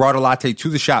latte. You brought a latte to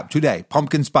the shop today.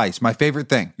 Pumpkin spice, my favorite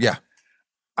thing. Yeah.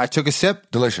 I took a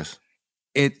sip. Delicious.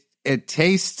 It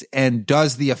tastes and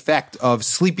does the effect of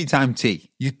sleepy time tea.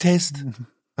 You taste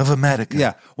of America.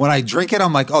 Yeah. When I drink it,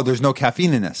 I'm like, oh, there's no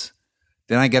caffeine in this.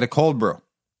 Then I get a cold brew.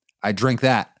 I drink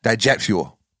that. That jet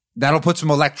fuel. That'll put some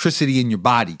electricity in your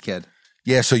body, kid.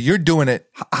 Yeah, so you're doing it.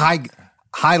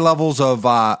 High levels of,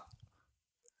 I'm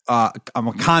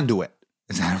a conduit.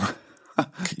 Is that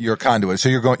You're a conduit. So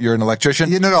you're an electrician?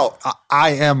 No.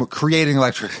 I am creating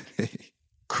electricity.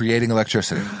 Creating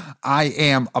electricity. I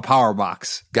am a power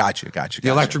box. Gotcha. The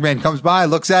electric man comes by,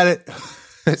 looks at it,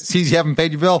 sees you haven't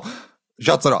paid your bill,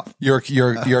 shuts it off. You're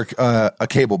a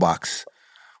cable box.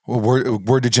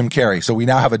 Word to Jim Carrey. So we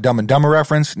now have a Dumb and Dumber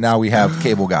reference. Now we have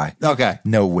Cable Guy. Okay.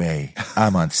 No way.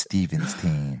 I'm on Steven's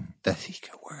team. The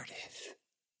secret word is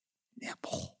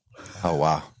nipple. Oh,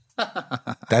 wow.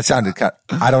 That sounded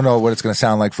I don't know what it's going to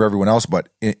sound like for everyone else, but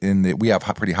we have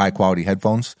pretty high quality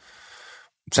headphones.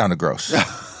 It sounded gross.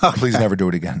 Okay. Please never do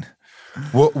it again.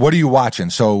 What are you watching?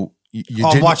 So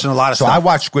I'm watching a lot of stuff. So I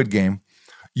watched Squid Game.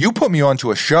 You put me onto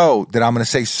a show that I'm going to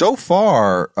say so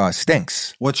far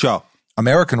stinks. What show?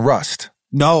 American Rust.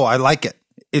 No, I like it.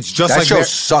 It's just that like show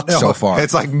sucks so far.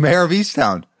 It's like Mayor of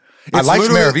Easttown. I like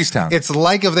Mayor of Easttown. It's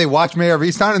like if they watched Mayor of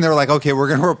Easttown and they were like, okay, we're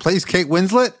going to replace Kate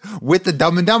Winslet with the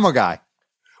Dumb and Dumber guy.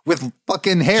 With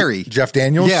fucking Harry. Jeff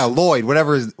Daniels? Yeah, Lloyd,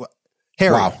 whatever is.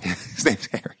 Harry. Wow. His name's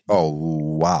Harry. Oh,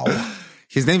 wow.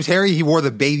 His name's Harry. He wore the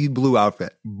baby blue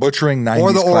outfit. Butchering 90s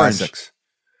or the classics.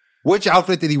 Orange. Which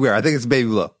outfit did he wear? I think it's baby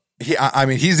blue. I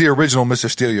mean, he's the original Mr.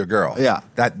 Steal Your Girl. Yeah.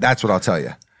 That's what I'll tell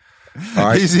you. All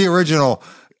right. He's the original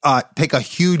take a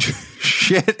huge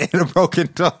shit in a broken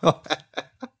toilet.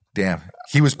 Damn.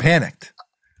 He was panicked.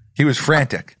 He was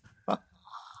frantic.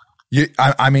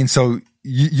 So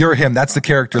you're him. That's the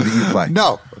character that you play.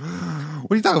 No.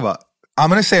 What are you talking about? I'm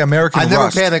going to say American Rust. I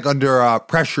never panic under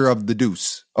pressure of the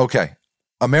deuce. Okay.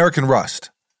 American Rust.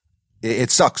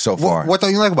 It sucks so far. What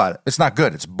don't you like about it? It's not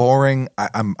good. It's boring.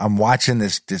 I'm watching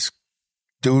this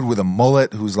dude with a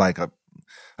mullet who's like a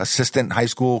assistant high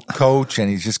school coach, and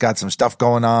he's just got some stuff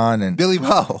going on. And Billy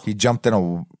Bow. He jumped in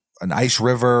an ice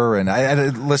river,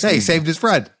 and listen. Hey, he saved his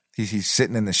friend. He's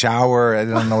sitting in the shower. I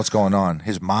don't know what's going on.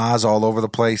 His ma's all over the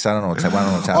place. I don't know what's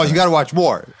happening. Oh, you got to watch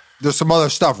more. There's some other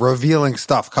stuff, revealing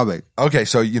stuff coming. Okay,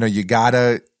 so you got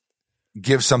to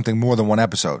give something more than one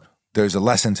episode. There's a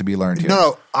lesson to be learned here.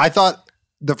 No, I thought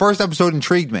the first episode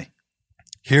intrigued me.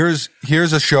 Here's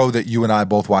a show that you and I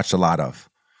both watched a lot of.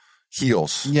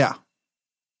 Heels. Yeah.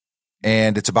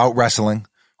 And it's about wrestling,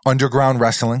 underground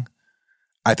wrestling.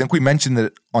 I think we mentioned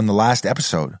it on the last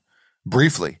episode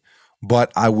briefly,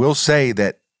 but I will say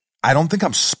that I don't think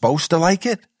I'm supposed to like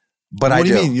it, but I do. What do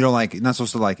you mean you don't like it? You're not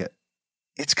supposed to like it?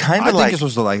 It's kind of I like... think you're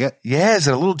supposed to like it. Yeah, is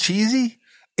it a little cheesy?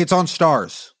 It's on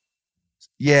Stars.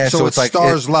 Yeah, so it's like...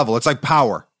 Stars level. It's like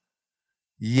Power.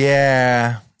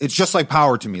 Yeah. It's just like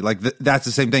Power to me. Like that's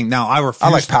the same thing. Now I refuse. I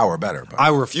like Power better. But. I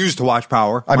refuse to watch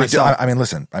Power.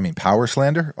 Listen. Power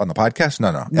slander on the podcast.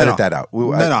 No. Edit that out.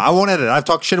 No, I won't edit it. I've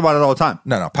talked shit about it all the time.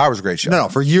 No. Power's a great show. No.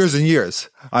 For years and years,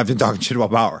 I've been talking shit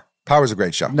about Power. Power's a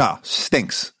great show. No,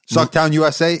 stinks. Sucktown,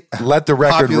 USA. Let the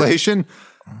record population.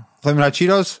 Flamin' Hot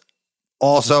Cheetos.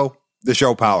 Also, the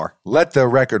show Power. Let the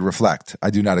record reflect. I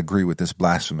do not agree with this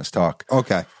blasphemous talk.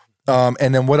 Okay.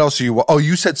 And then what else are you? Oh,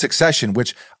 you said Succession,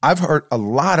 which I've heard a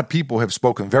lot of people have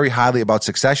spoken very highly about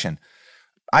Succession.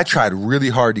 I tried really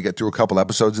hard to get through a couple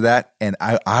episodes of that, and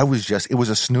I was just, it was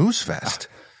a snooze fest.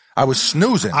 I was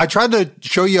snoozing. I tried to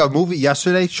show you a movie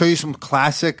yesterday, show you some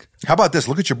classic. How about this?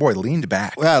 Look at your boy leaned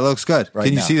back. Yeah, it looks good. Right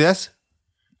Can you now. see this?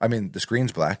 I mean, the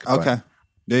screen's black. Okay. But,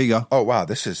 There you go. oh, wow.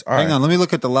 This is all Hang right. on. Let me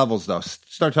look at the levels, though.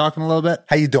 Start talking a little bit.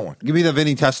 How you doing? Give me the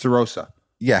Vinny Testarossa.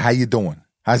 Yeah, how you doing?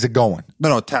 How's it going?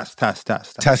 No, test.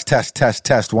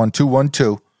 Test. 1 2 1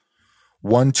 2.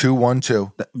 1 2 1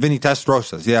 2. Vinny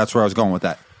Testarossas. Yeah, that's where I was going with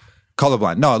that.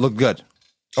 Colorblind. No, it looked good.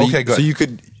 So Okay, good. So you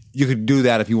could do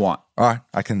that if you want. All right.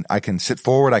 I can sit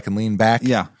forward. I can lean back.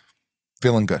 Yeah.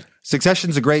 Feeling good.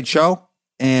 Succession's a great show,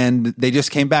 and they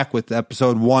just came back with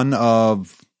episode 1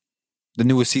 of the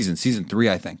newest season 3,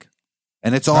 I think.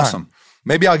 And it's awesome. Right.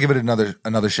 Maybe I'll give it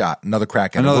another shot, another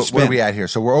crack at it. What are we at here?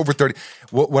 So we're over 30.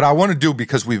 What I want to do,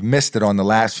 because we've missed it on the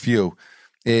last few,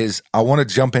 is I want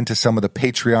to jump into some of the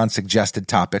Patreon suggested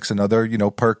topics. Another,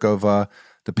 perk of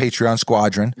the Patreon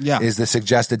squadron is the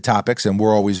suggested topics, and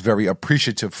we're always very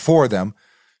appreciative for them.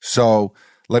 So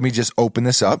let me just open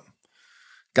this up.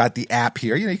 Got the app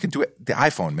here. You can do it. The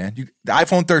iPhone, man. The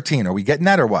iPhone 13. Are we getting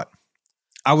that or what?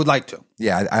 I would like to.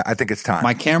 Yeah, I think it's time.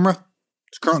 My camera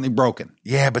is currently broken.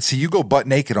 Yeah, but see, you go butt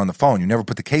naked on the phone. You never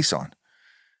put the case on.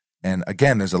 And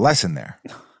again, there's a lesson there.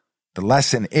 The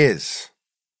lesson is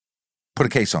put a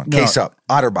case on. Case up.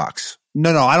 OtterBox.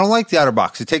 No, I don't like the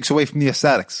OtterBox. It takes away from the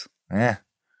aesthetics. Yeah.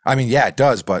 I mean, yeah, it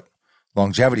does, but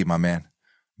longevity, my man.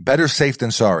 Better safe than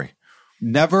sorry.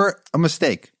 Never a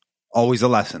mistake. Always a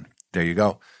lesson. There you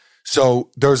go. So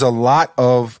there's a lot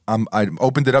of, I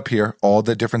opened it up here, all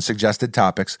the different suggested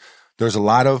topics. There's a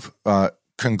lot of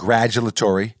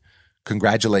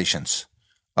congratulations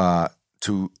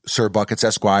to Sir Buckets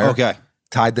Esquire. Okay.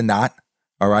 Tied the knot.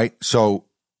 All right. So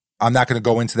I'm not going to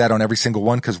go into that on every single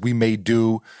one because we may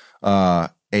do a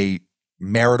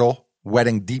marital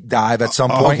wedding deep dive at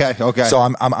some point. Okay. So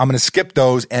I'm going to skip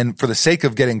those. And for the sake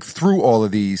of getting through all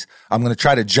of these, I'm going to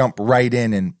try to jump right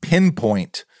in and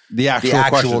pinpoint the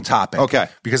actual topic. Okay.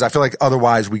 Because I feel like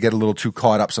otherwise we get a little too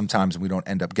caught up sometimes and we don't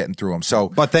end up getting through them. So,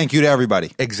 but thank you to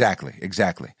everybody. Exactly.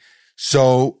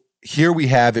 So here we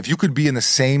have, if you could be in the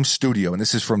same studio, and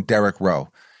this is from Derek Rowe,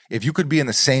 if you could be in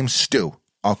the same stew,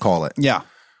 I'll call it. Yeah.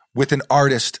 With an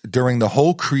artist during the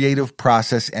whole creative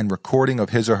process and recording of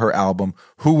his or her album,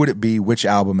 who would it be, which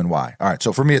album, and why? All right.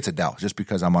 So for me, it's Adele, just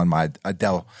because I'm in my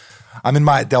Adele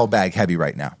bag heavy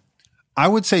right now. I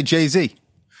would say Jay-Z.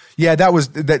 Yeah,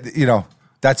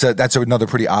 that's another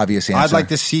pretty obvious answer. I'd like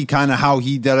to see kind of how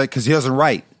he did it because he doesn't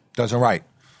write. Doesn't write.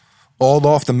 All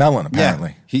off the melon,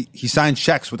 apparently. Yeah. He signs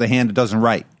checks with a hand that doesn't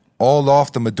write. All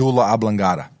off the medulla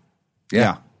oblongata.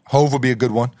 Yeah. Hove would be a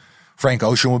good one. Frank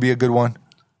Ocean would be a good one.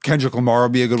 Kendrick Lamar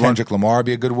would be a good one. Kendrick Lamar would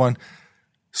be a good one.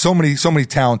 So many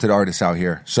talented artists out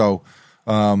here. So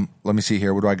let me see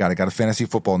here. What do I got? I got a fantasy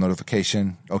football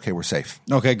notification. Okay, we're safe.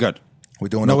 Okay, good. We're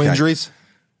doing no okay. injuries?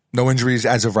 No injuries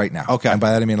as of right now. Okay. And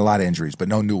by that I mean a lot of injuries, but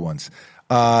no new ones.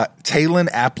 Taylon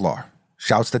Aplar.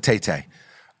 Shouts to Tay-Tay.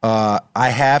 I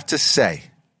have to say,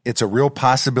 it's a real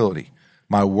possibility.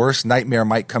 My worst nightmare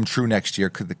might come true next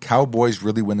year. Could the Cowboys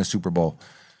really win the Super Bowl?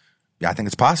 Yeah, I think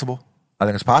it's possible.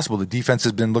 The defense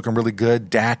has been looking really good.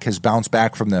 Dak has bounced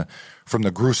back from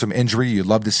the gruesome injury. You'd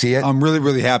love to see it. I'm really,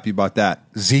 really happy about that.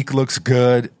 Zeke looks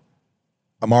good.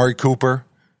 Amari Cooper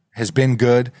has been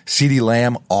good. CeeDee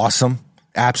Lamb, awesome.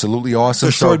 Absolutely awesome.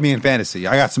 Destroyed me in fantasy.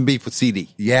 I got some beef with CD.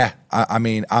 Yeah, I'm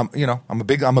a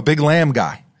big Lamb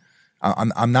guy.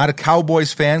 I'm not a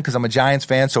Cowboys fan because I'm a Giants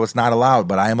fan, so it's not allowed.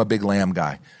 But I am a big Lamb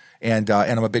guy, and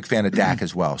I'm a big fan of Dak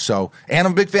as well. So, and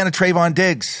I'm a big fan of Trayvon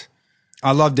Diggs.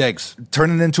 I love Diggs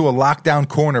turning into a lockdown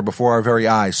corner before our very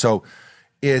eyes. So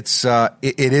it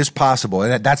is possible,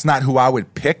 and that's not who I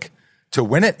would pick to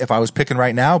win it if I was picking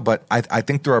right now. But I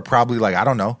think there are probably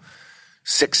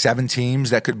 6-7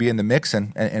 teams that could be in the mix,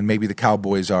 and maybe the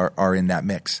Cowboys are in that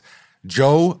mix.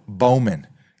 Joe Bowman,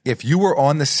 if you were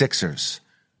on the Sixers,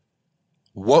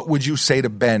 what would you say to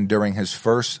Ben during his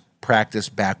first practice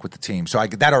back with the team? So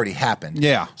that already happened.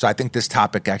 Yeah. So I think this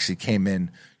topic actually came in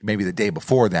maybe the day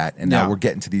before that, and now we're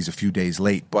getting to these a few days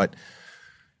late. But,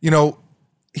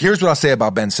 here's what I'll say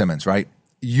about Ben Simmons, right?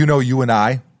 You and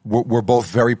I, we're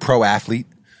both very pro-athlete.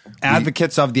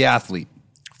 Advocates of the athlete.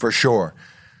 For sure.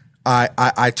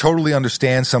 I totally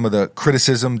understand some of the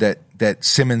criticism that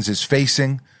Simmons is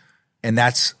facing, and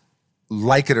that's,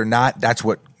 like it or not, that's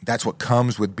what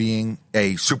comes with being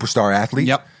a superstar athlete.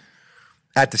 Yep.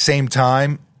 At the same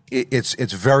time,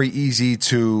 it's very easy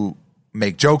to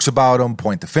make jokes about him,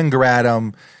 point the finger at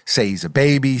him, say he's a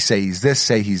baby, say he's this,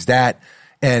 say he's that,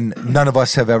 and none of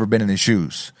us have ever been in his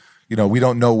shoes. we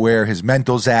don't know where his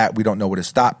mental's at. We don't know what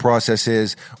his thought process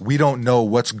is. We don't know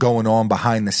what's going on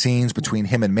behind the scenes between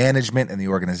him and management and the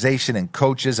organization and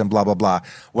coaches and blah, blah, blah.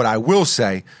 What I will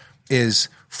say is,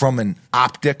 from an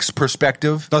optics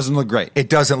perspective, doesn't look great. It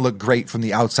doesn't look great from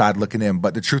the outside looking in.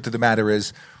 But the truth of the matter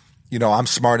is, I'm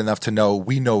smart enough to know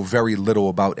we know very little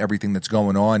about everything that's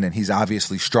going on, and he's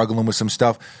obviously struggling with some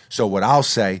stuff. So what I'll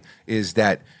say is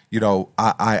that,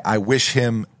 I wish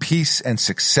him peace and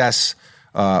success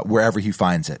wherever he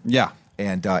finds it. Yeah.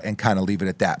 And kind of leave it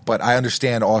at that. But I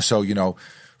understand also,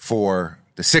 for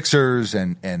the Sixers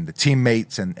and the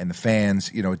teammates and the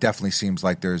fans, it definitely seems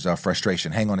like there's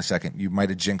frustration. Hang on a second. You might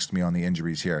have jinxed me on the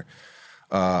injuries here.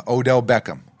 Odell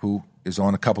Beckham, who is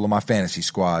on a couple of my fantasy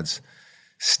squads,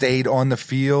 stayed on the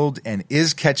field and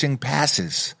is catching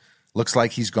passes. Looks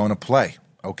like he's going to play.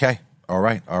 Okay. All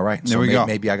right. There we go.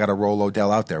 Maybe I got to roll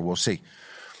Odell out there. We'll see.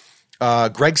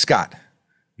 Greg Scott,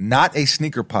 not a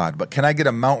sneaker pod, but can I get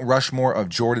a Mount Rushmore of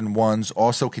Jordan 1s?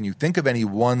 Also, can you think of any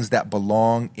ones that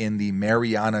belong in the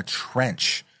Mariana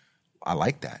Trench? I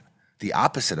like that. The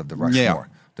opposite of the Rushmore.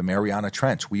 The Mariana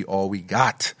Trench. We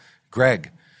got. Greg,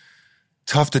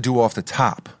 tough to do off the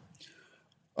top.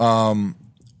 But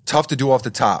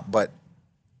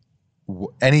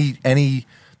any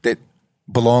that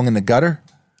belong in the gutter?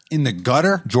 In the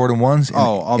gutter? Jordan 1s?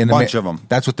 A bunch of them.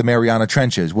 That's what the Mariana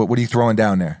Trench is. What are you throwing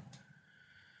down there?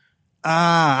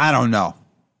 I don't know.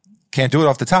 Can't do it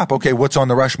off the top. Okay, what's on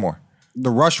the Rushmore? The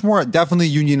Rushmore, definitely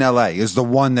Union LA is the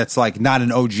one that's like not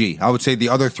an OG. I would say the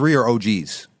other three are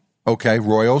OGs. Okay,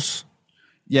 Royals?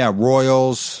 Yeah,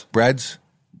 Royals. Breads?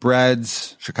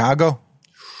 Chicago?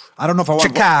 I don't know if I want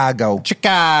Chicago,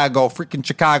 freaking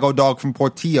Chicago dog from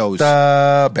Portillo's.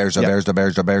 The Bears.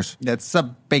 That's a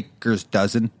baker's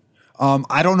dozen.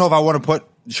 I don't know if I want to put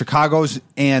Chicago's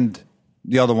and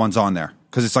the other ones on there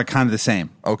because it's like kind of the same.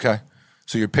 Okay,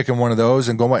 so you're picking one of those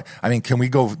and going. I mean, can we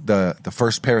go the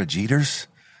first pair of Jeters?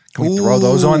 Can we throw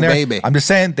those on there? Baby. I'm just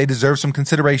saying they deserve some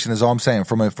consideration. Is all I'm saying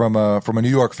from a New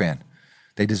York fan.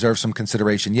 They deserve some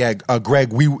consideration. Yeah,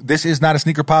 Greg, this is not a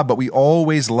sneaker pod, but we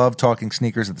always love talking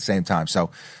sneakers at the same time.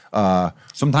 So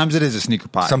sometimes it is a sneaker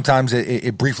pod. Sometimes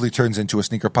it briefly turns into a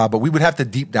sneaker pod, but we would have to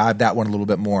deep dive that one a little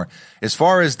bit more. As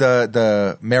far as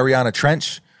the Mariana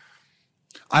Trench,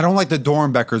 I don't like the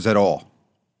Dornbeckers at all.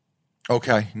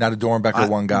 Okay, not a Dornbecker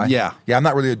one guy. Yeah, I'm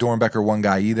not really a Dornbecker one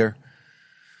guy either.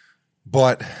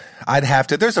 But I'd have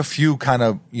to. There's a few kind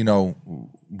of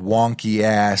wonky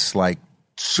ass like.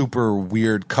 Super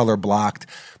weird color blocked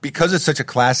because it's such a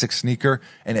classic sneaker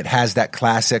and it has that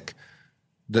classic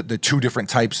the two different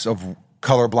types of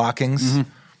color blockings.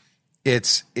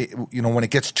 Mm-hmm. When it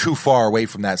gets too far away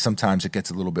from that, sometimes it gets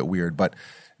a little bit weird, but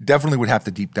definitely would have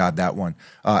to deep dive that one.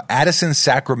 Addison,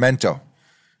 Sacramento.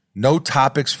 No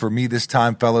topics for me this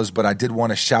time, fellas, but I did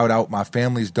want to shout out my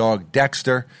family's dog,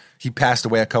 Dexter. He passed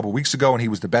away a couple weeks ago, and he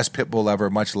was the best pit bull ever.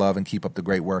 Much love, and keep up the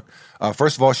great work.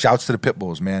 First of all, shouts to the pit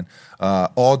bulls, man.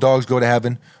 All dogs go to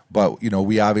heaven, but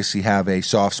we obviously have a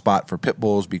soft spot for pit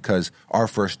bulls because our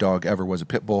first dog ever was a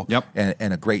pit bull. Yep.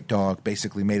 And a great dog.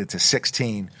 Basically made it to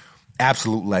 16.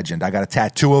 Absolute legend. I got a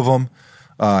tattoo of him.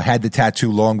 Had the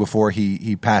tattoo long before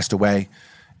he passed away,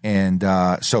 and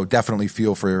so definitely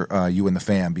feel for you and the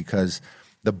fam because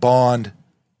the bond.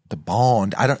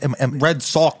 I don't. Red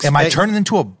Sox. Am I turning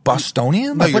into a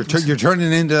Bostonian? No, you're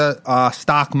turning into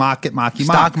stock market Maki.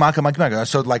 Stock market Maki.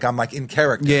 So I'm like in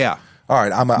character. Yeah. All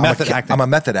right. I'm a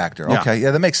method actor. Yeah. Okay.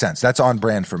 Yeah, that makes sense. That's on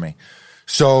brand for me.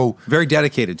 So very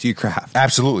dedicated to your craft.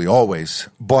 Absolutely, always.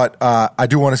 But I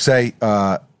do want to say,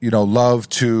 love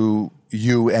to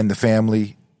you and the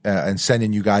family, and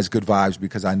sending you guys good vibes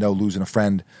because I know losing a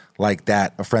friend like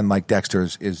that, a friend like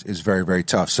Dexter's, is very, very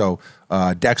tough. So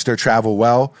Dexter, travel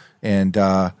well, and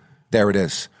there it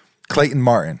is. Clayton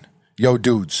Martin, yo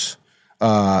dudes,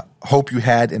 hope you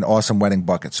had an awesome wedding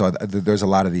bucket. So there's a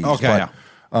lot of these. Okay,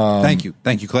 but, thank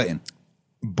you, Clayton.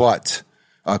 But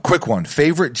a quick one,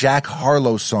 favorite Jack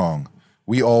Harlow song?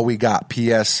 We got.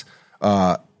 P.S.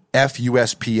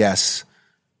 FUSPS.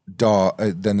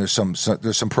 Then there's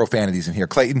some profanities in here.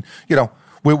 Clayton,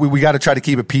 we got to try to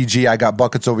keep it PG. I got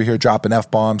buckets over here dropping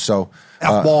F-bombs. So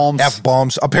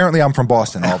F-bombs. Apparently I'm from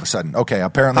Boston all of a sudden. Okay.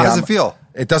 Apparently. How does it feel?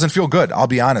 It doesn't feel good. I'll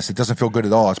be honest. It doesn't feel good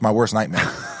at all. It's my worst nightmare.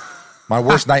 My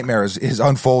worst nightmare is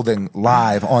unfolding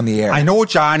live on the air. I know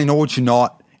what you are and I know what you're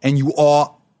not. And you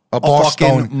are a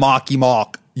fucking Marky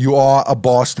Mark. You are a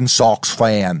Boston Sox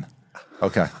fan.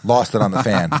 Okay, lost it on the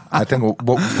fan. I think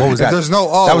what was that? There's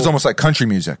no That was almost like country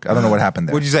music. I don't know what happened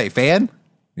there. What'd you say, fan?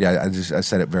 Yeah, I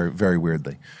said it very, very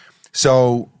weirdly.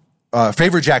 So,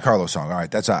 favorite Jack Harlow song. All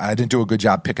right, I didn't do a good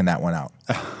job picking that one out.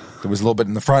 There was a little bit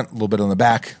in the front, a little bit on the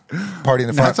back. Party in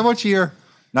the front. Not so much here.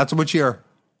 Not so much here.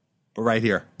 But right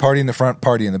here. Party in the front,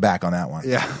 party in the back on that one.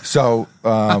 Yeah. So,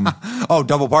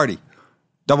 double party.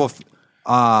 Double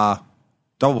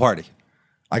party.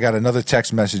 I got another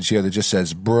text message here that just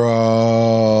says,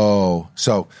 bro.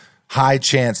 So, high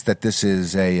chance that this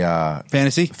is a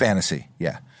fantasy? Fantasy,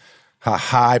 yeah. A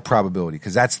high probability,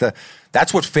 because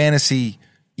that's what fantasy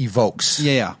evokes.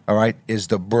 Yeah. All right, is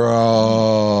the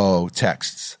bro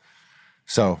texts.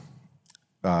 So,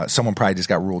 someone probably just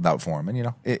got ruled out for him,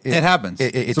 and it happens.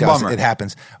 It's a bummer. It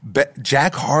happens.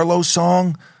 Jack Harlow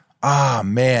song,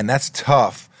 man, that's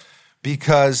tough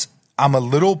because I'm a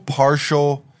little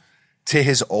partial to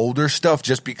his older stuff,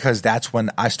 just because that's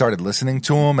when I started listening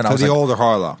to him, and I was the older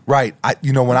Harlow, right?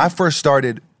 When I first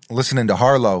started listening to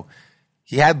Harlow,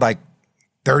 he had like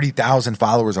 30,000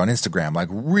 followers on Instagram, like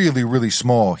really, really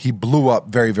small. He blew up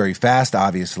very, very fast,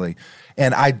 obviously.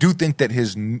 And I do think that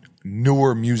his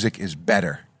newer music is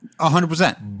better.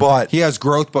 100%. But he has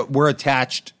growth, but we're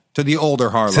attached to the older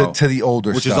Harlow. To the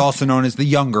older which stuff. Is also known as the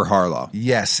younger Harlow.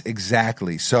 Yes,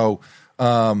 exactly. So,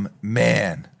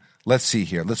 man, let's see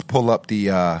here. Let's pull up the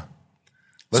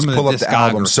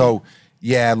album. So,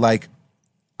 yeah, like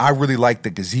I really like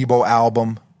the Gazebo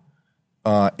album.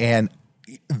 And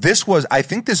I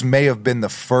think this may have been the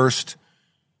first.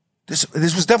 This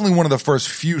was definitely one of the first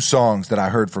few songs that I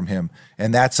heard from him,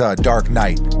 and that's Dark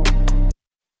Knight.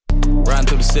 Riding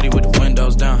through the city with the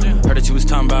windows down. Heard that you was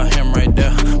talking about him right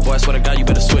there. Boy, I swear to God, you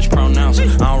better switch pronouns. I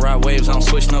don't ride waves, I don't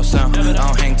switch no sound. I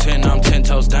don't hang 10, I'm 10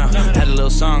 toes down. Had a little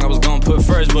song I was gonna put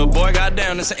first, but boy,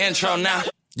 goddamn, it's an intro now.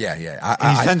 Yeah.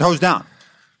 He's 10 toes down.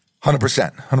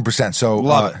 100%. So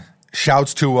love it.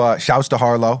 Shouts to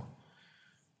Harlow.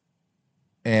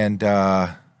 And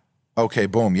okay,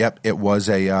 boom. Yep, it was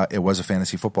a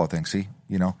fantasy football thing. See,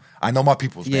 I know my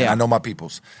peoples, man. Yeah. I know my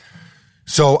peoples.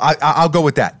 So I'll go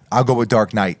with that. I'll go with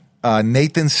Dark Knight.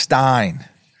 Nathan Stein.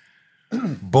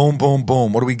 Boom, boom,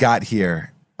 boom. What do we got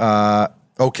here?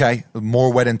 Okay,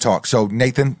 more wedding talk. So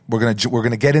Nathan, we're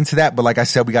gonna get into that, but like I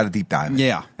said, we got a deep dive.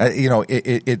 Yeah,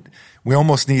 we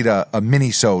almost need a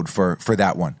mini-sode for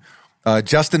that one.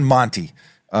 Justin Monty.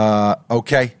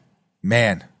 Okay,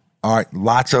 man. All right,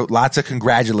 lots of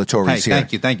congratulatories here.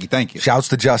 Thank you. Shouts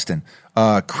to Justin.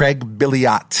 Craig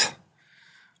Billiot.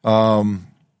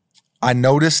 I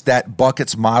noticed that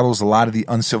Buckets models a lot of the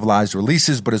uncivilized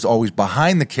releases, but is always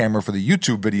behind the camera for the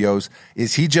YouTube videos.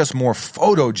 Is he just more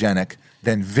photogenic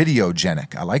than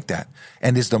videogenic? I like that.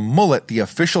 And is the mullet the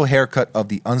official haircut of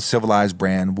the uncivilized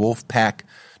brand Wolf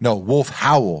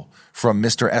Howl from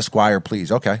Mr. Esquire,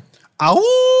 please? Okay.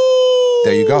 Ow!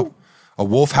 There you go. A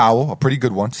Wolf Howl, a pretty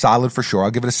good one. Solid for sure.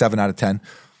 I'll give it a 7 out of 10.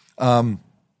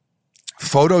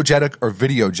 Photogenic or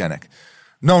videogenic?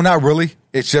 No, not really.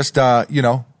 It's just,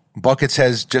 Buckets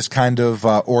has just kind of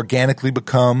organically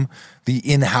become the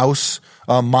in-house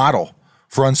model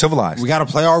for Uncivilized. We got to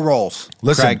play our roles,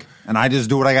 listen, Craig, and I just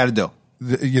do what I got to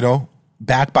do.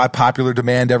 Backed by popular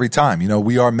demand every time.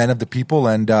 We are men of the people,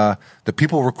 and the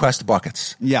people request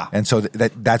Buckets. Yeah. And so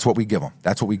that's what we give them.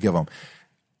 That's what we give them.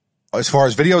 As far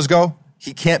as videos go,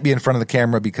 he can't be in front of the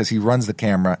camera because he runs the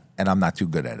camera, and I'm not too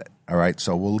good at it. All right,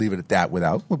 so we'll leave it at that. We're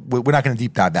not going to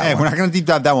deep dive that one. We're not going to deep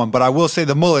dive that one, but I will say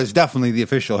the mullet is definitely the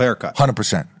official haircut.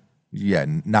 100%. Yeah,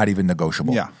 not even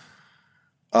negotiable. Yeah.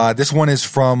 This one is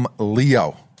from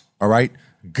Leo. All right.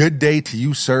 Good day to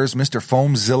you, sirs. Mr.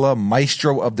 Foamzilla,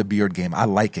 maestro of the beard game. I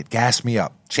like it. Gas me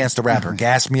up. Chance the Rapper,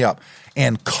 gas me up.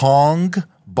 And Kong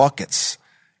Buckets,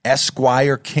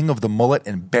 Esquire, king of the mullet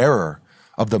and bearer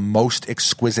of the most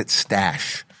exquisite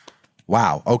stash.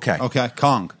 Wow. Okay. Okay.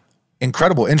 Kong.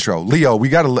 Incredible intro. Leo, we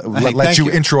got to let you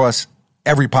intro us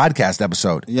every podcast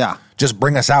episode. Yeah. Just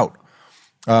bring us out.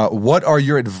 What are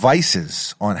your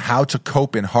advices on how to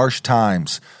cope in harsh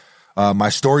times? My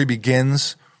story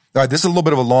begins. All right, this is a little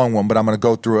bit of a long one, but I'm going to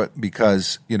go through it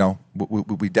because,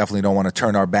 we definitely don't want to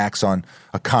turn our backs on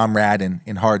a comrade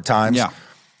in hard times. Yeah.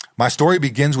 My story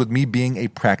begins with me being a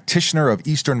practitioner of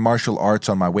Eastern martial arts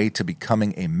on my way to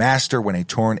becoming a master when a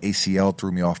torn ACL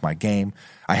threw me off my game.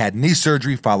 I had knee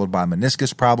surgery followed by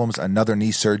meniscus problems, another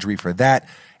knee surgery for that,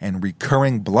 and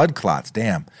recurring blood clots,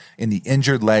 in the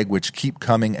injured leg, which keep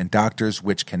coming, and doctors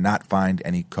which cannot find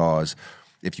any cause.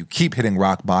 If you keep hitting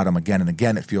rock bottom again and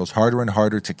again, it feels harder and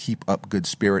harder to keep up good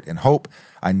spirit and hope.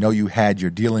 I know you had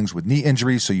your dealings with knee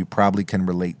injuries, so you probably can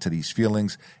relate to these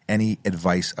feelings. Any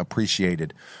advice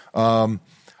appreciated?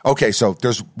 Okay, so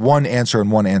there's one answer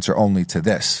and one answer only to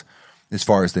this as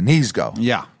far as the knees go.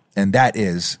 Yeah. And that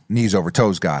is Knees Over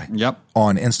Toes Guy. Yep.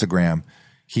 On Instagram.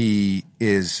 He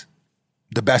is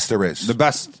the best there is. The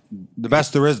best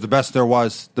there is, the best there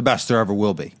was, the best there ever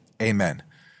will be. Amen.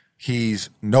 He's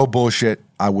no bullshit.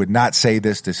 I would not say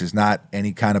this. This is not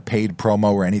any kind of paid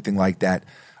promo or anything like that.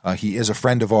 He is a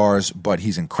friend of ours, but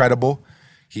he's incredible.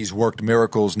 He's worked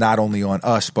miracles not only on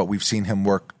us, but we've seen him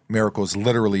work miracles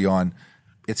literally on,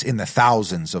 it's in the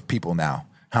thousands of people now,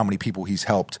 how many people he's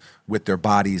helped with their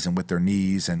bodies and with their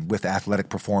knees and with athletic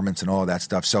performance and all of that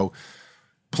stuff. So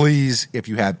please, if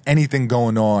you have anything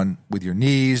going on with your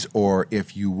knees or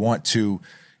if you want to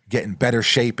get in better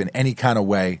shape in any kind of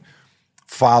way,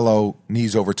 follow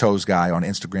Knees Over Toes Guy on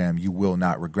Instagram. You will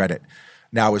not regret it.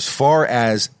 Now, as far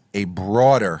as a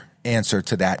broader answer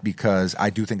to that, because I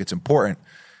do think it's important,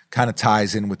 kind of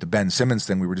ties in with the Ben Simmons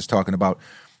thing we were just talking about.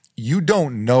 You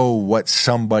don't know what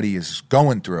somebody is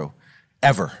going through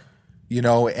ever,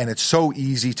 and it's so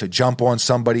easy to jump on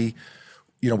somebody.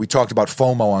 We talked about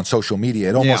FOMO on social media.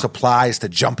 It almost applies to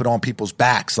jumping on people's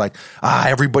backs. Like,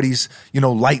 everybody's,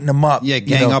 lighting them up. Yeah,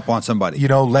 gang up on somebody.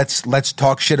 Let's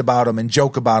talk shit about them and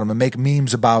joke about them and make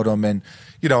memes about them. And,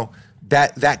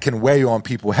 that can weigh on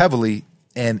people heavily.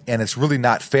 And it's really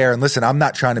not fair. And listen, I'm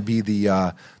not trying to be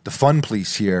the fun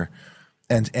police here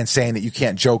and saying that you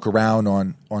can't joke around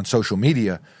on social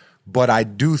media. But I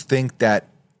do think that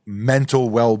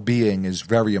mental well-being is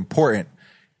very important.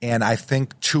 And I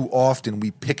think too often we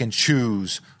pick and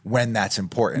choose when that's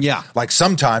important. Yeah. Like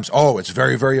sometimes, it's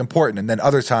very, very important. And then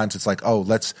other times it's like,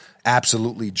 let's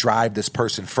absolutely drive this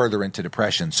person further into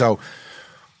depression. So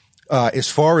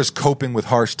as far as coping with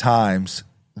harsh times,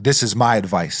 this is my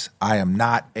advice. I am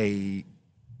not a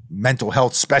mental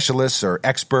health specialist or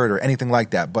expert or anything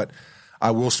like that, but I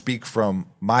will speak from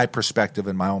my perspective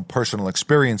and my own personal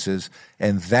experiences.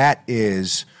 And that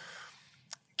is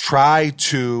try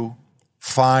to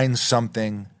find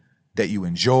something that you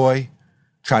enjoy.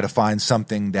 Try to find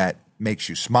something that makes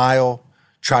you smile.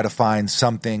 Try to find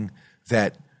something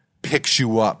that picks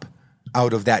you up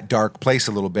out of that dark place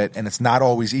a little bit. And it's not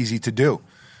always easy to do.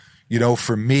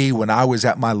 For me, when I was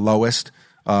at my lowest,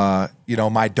 my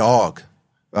dog,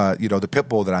 the pit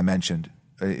bull that I mentioned,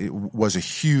 it was a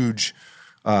huge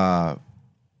part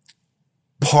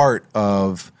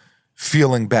of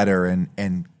feeling better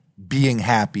and being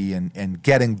happy and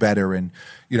getting better. And,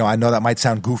 I know that might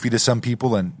sound goofy to some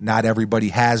people, and not everybody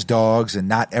has dogs and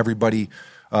not everybody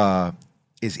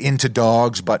is into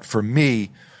dogs. But for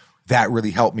me, that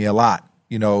really helped me a lot.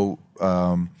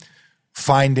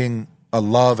 Finding a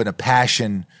love and a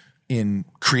passion in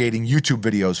creating YouTube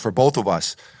videos for both of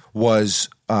us was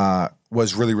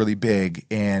really, really big,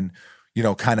 and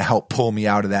kind of helped pull me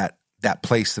out of that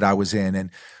place that I was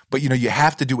in. But you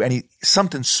have to do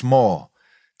something small,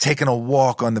 taking a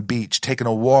walk on the beach, taking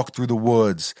a walk through the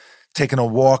woods, taking a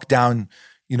walk down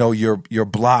your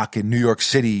block in New York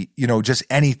City, just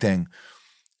anything,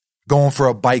 going for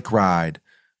a bike ride,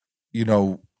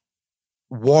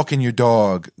 walking your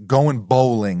dog, going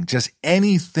bowling, just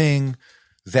anything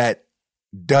that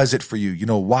does it for you,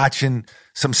 watching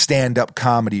some stand-up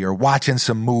comedy or watching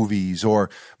some movies or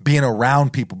being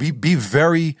around people. Be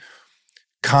very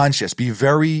conscious, be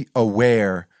very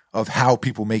aware of how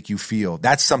people make you feel.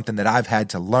 That's something that I've had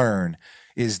to learn,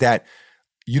 is that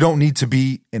you don't need to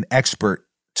be an expert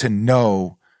to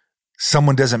know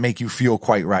someone doesn't make you feel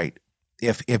quite right.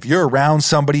 If you're around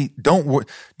somebody,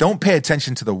 don't pay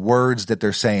attention to the words that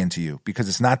they're saying to you, because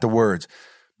it's not the words.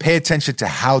 Pay attention to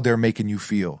how they're making you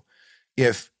feel.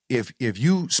 If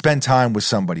you spend time with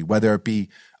somebody, whether it be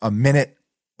a minute,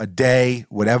 a day,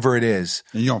 whatever it is,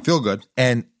 and you don't feel good,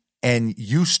 and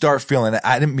you start feeling it,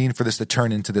 I didn't mean for this to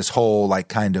turn into this whole like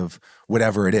kind of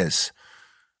whatever it is.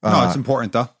 No, it's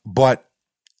important though. But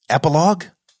epilogue,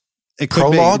 it could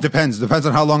prologue, be. Depends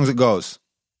on how long it goes.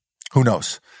 Who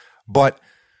knows? But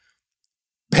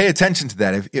pay attention to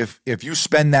that. If you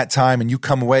spend that time and you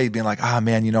come away being like,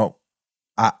 man,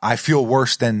 I feel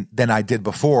worse than I did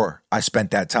before I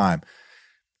spent that time.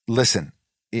 Listen,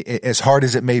 as hard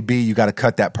as it may be, you got to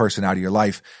cut that person out of your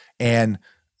life. And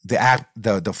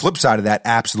the flip side of that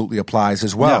absolutely applies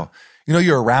as well. Yeah.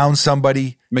 You're around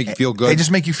somebody, make you feel good. They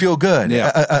just make you feel good.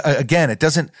 Yeah. Again,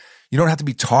 you don't have to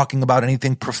be talking about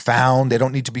anything profound. They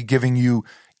don't need to be giving you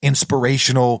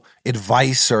inspirational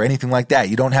advice or anything like that.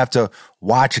 You don't have to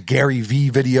watch Gary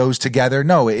V videos together.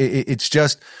 No, it's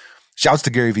just, shouts to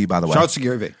Gary V, by the way. Shouts to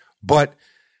Gary V. But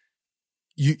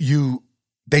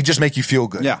they just make you feel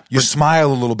good. Yeah. You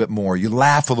smile a little bit more. You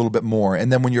laugh a little bit more.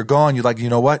 And then when you're gone, you're like, you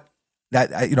know what?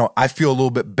 I feel a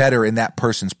little bit better in that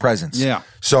person's presence. Yeah.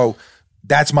 So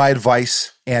that's my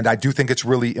advice. And I do think it's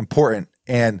really important.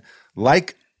 And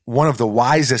like one of the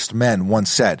wisest men once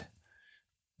said,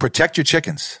 protect your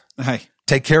chickens. Hey.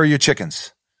 Take care of your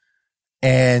chickens.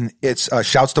 And it's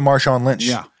shouts to Marshawn Lynch.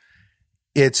 Yeah.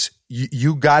 It's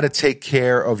you got to take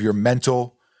care of your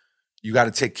mental You got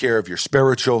to take care of your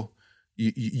spiritual.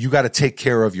 You got to take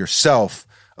care of yourself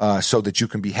so that you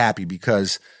can be happy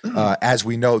because as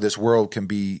we know, this world can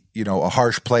be, a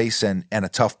harsh place and a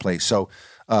tough place. So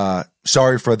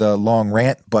sorry for the long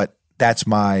rant, but that's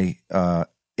my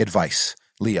advice,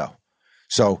 Leo.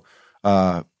 So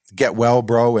get well,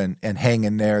 bro, and hang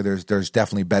in there. There's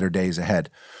definitely better days ahead.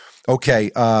 Okay,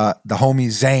 the homie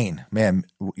Zane, man,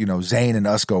 Zane and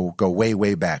us go way,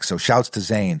 way back. So shouts to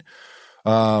Zane.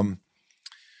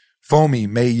 Foamy,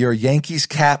 may your Yankees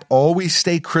cap always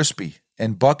stay crispy.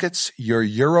 And Buckets, your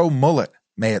Euro mullet,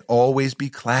 may it always be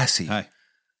classy. Hi.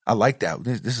 I like that.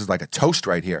 This is like a toast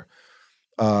right here.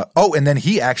 And then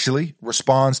he actually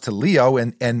responds to Leo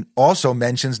and also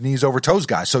mentions knees over toes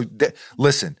guy. So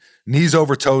listen, knees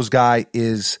over toes guy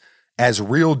is as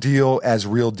real deal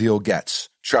gets.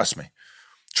 Trust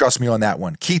me on that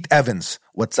one. Keith Evans,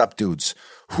 what's up, dudes?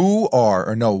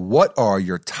 What are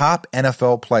your top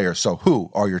NFL players? So who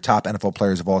are your top NFL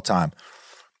players of all time?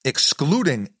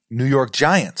 Excluding New York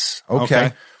Giants.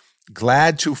 Okay.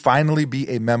 Glad to finally be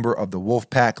a member of the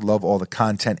Wolfpack. Love all the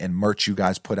content and merch you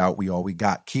guys put out. We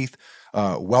got. Keith,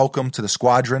 welcome to the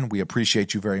squadron. We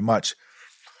appreciate you very much.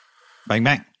 Bang,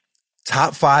 bang.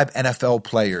 Top 5 NFL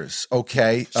players.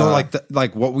 Okay. So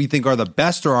like what we think are the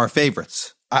best or our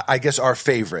favorites? I guess our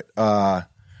favorite.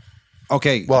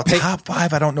 Okay. Well, top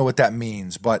 5, I don't know what that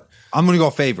means, but I'm going to go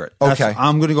favorite. Okay.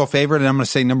 I'm going to go favorite, and I'm going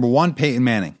to say number 1, Peyton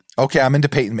Manning. Okay, I'm into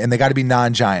Peyton, and they got to be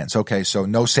non-Giants. Okay, so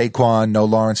no Saquon, no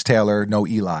Lawrence Taylor, no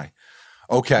Eli.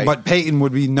 Okay. But Peyton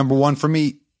would be number 1 for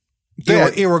me,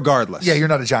 irregardless. Yeah, you're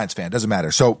not a Giants fan. Doesn't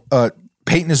matter. So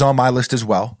Peyton is on my list as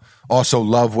well. Also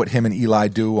love what him and Eli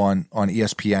do on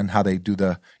ESPN, how they do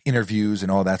the interviews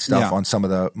and all that stuff on some of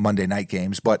the Monday night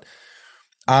games. But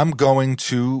I'm going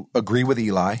to agree with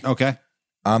Eli. Okay.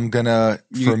 I'm going to,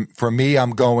 for me,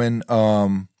 I'm going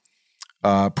prime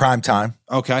time.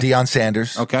 Okay. Deion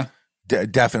Sanders. Okay.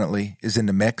 Definitely is in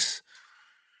the mix.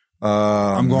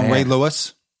 I'm going Ray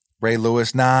Lewis. Ray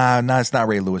Lewis. Nah, it's not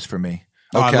Ray Lewis for me.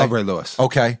 Okay. I love Ray Lewis.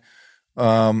 Okay.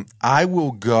 I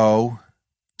will go.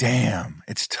 Damn,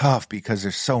 it's tough because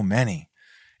there's so many,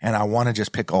 and I want to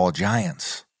just pick all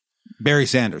Giants. Barry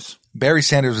Sanders. Barry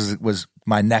Sanders was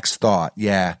my next thought.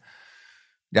 Yeah,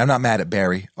 I'm not mad at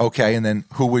Barry. Okay, and then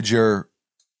who would your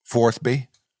 4th be?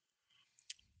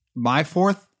 My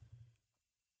 4th?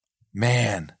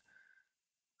 Man.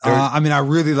 I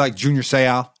really like Junior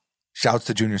Seau. Shouts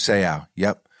to Junior Seau.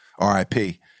 Yep.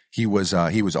 R.I.P. He was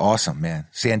awesome, man.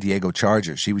 San Diego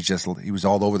Chargers. He was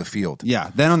all over the field. Yeah.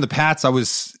 Then on the Pats,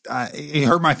 it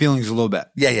hurt my feelings a little bit.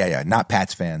 Yeah. Not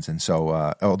Pats fans. And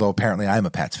so, although apparently I am a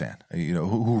Pats fan,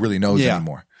 who really knows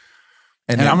anymore.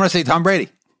 And I'm going to say Tom Brady.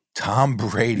 Tom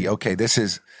Brady. Okay. This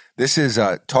is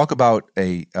talk about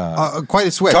quite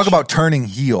a switch. Talk about turning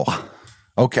heel.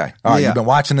 Okay. All right. You've been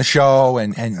watching the show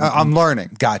and I'm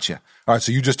learning. Gotcha. All right.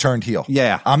 So you just turned heel.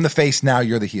 Yeah. I'm the face now.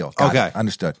 You're the heel. Got okay. It.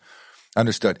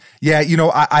 Understood. Yeah,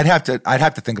 I'd have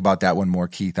to think about that one more,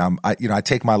 Keith. I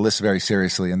take my list very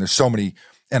seriously, and there's so many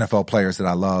NFL players that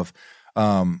I love.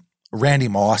 Randy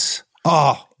Moss.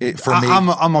 Oh, for me,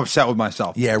 I'm upset with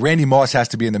myself. Yeah, Randy Moss has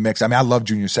to be in the mix. I mean, I love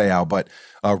Junior Seau, but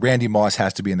Randy Moss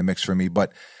has to be in the mix for me.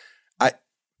 But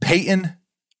Peyton,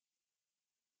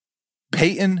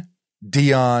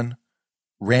 Deion,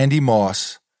 Randy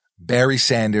Moss, Barry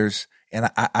Sanders, and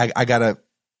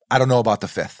I don't know about the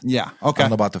 5th. Yeah. Okay. I don't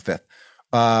know about the 5th.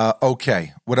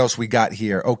 Okay. What else we got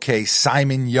here? Okay.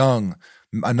 Simon Young,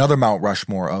 another Mount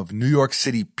Rushmore of New York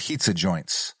City pizza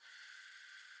joints.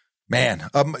 Man,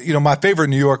 my favorite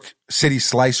New York City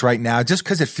slice right now, just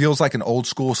because it feels like an old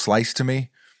school slice to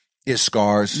me, is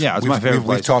Scars. Yeah, it's my favorite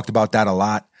place. We've talked about that a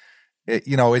lot.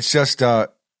 It's just,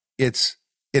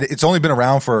 it's only been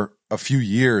around for a few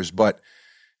years, but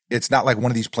it's not like one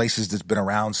of these places that's been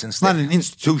around since. It's not an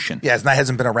institution. Yeah, it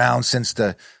hasn't been around since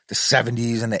the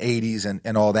 70s and the 80s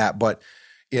and all that. But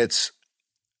it's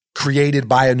created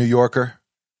by a New Yorker,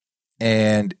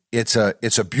 and it's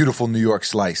a beautiful New York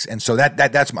slice. And so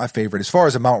that's my favorite. As far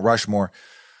as a Mount Rushmore,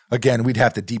 again, we'd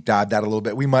have to deep dive that a little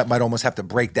bit. We might almost have to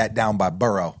break that down by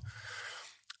Burrow.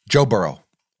 Joe Burrow,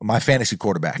 my fantasy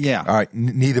quarterback. Yeah. All right.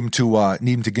 Need him to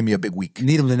give me a big week.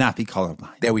 Need him to not be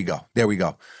colorblind. There we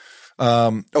go.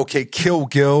 Okay, Kill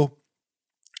Gill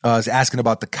is asking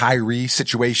about the Kyrie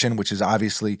situation, which is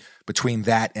obviously between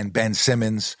that and Ben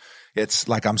Simmons. It's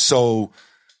like I'm so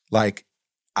like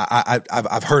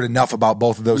I've heard enough about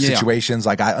both of those situations.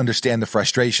 Like I understand the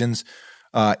frustrations.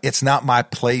 It's not my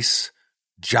place,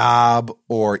 job,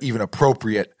 or even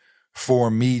appropriate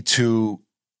for me to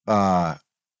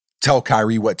tell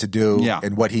Kyrie what to do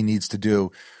and what he needs to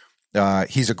do.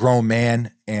 He's a grown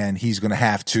man, and he's going to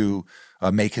have to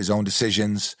make his own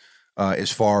decisions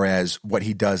as far as what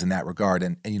he does in that regard.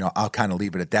 And I'll kind of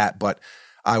leave it at that. But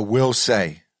I will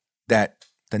say that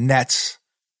the Nets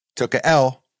took a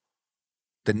L.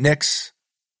 The Knicks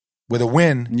with a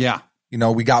win. Yeah.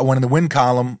 We got one in the win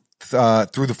column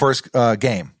through the first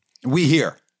game. We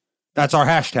here. That's our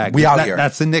hashtag. We out here.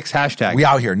 That's the Knicks hashtag. We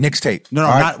out here. Knicks tape. No,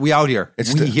 not we out here.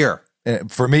 It's we here.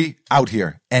 For me, out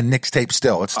here. And Knicks tape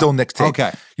still. It's still Knicks tape.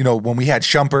 Okay. When we had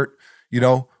Shumpert,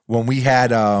 when we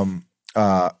had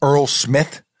Earl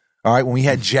Smith, all right, when we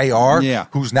had JR,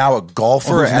 who's now a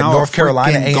golfer at North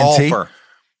Carolina A&T. Golfer.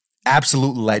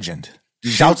 Absolute legend.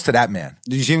 Shouts to that man.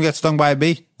 Did you see him get stung by a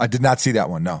bee? I did not see that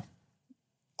one, no.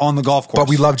 On the golf course. But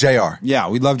we love JR. Yeah,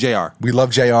 we love JR. We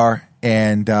love JR.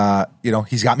 And,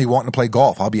 he's got me wanting to play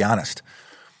golf, I'll be honest.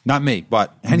 Not me,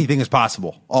 but anything is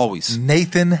possible, always.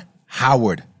 Nathan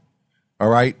Howard, all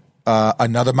right?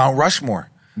 Another Mount Rushmore.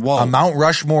 Whoa. A Mount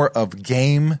Rushmore of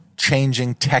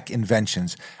game-changing tech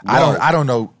inventions. Whoa. I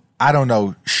don't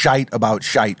know shite about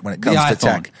shite when it comes to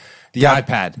tech. The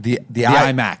iPad. The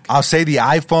iMac. I'll say the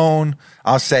iPhone.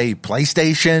 I'll say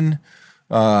PlayStation.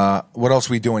 What else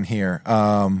are we doing here?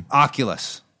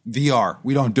 Oculus. VR.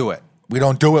 We don't do it. We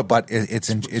don't do it, but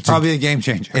it's probably a game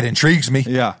changer. It intrigues me.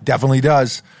 Yeah. Definitely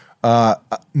does.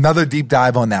 Another deep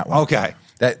dive on that one. Okay.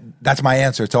 That's my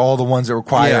answer to all the ones that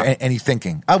require any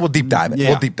thinking. I will deep dive it. Yeah.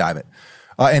 We'll deep dive it.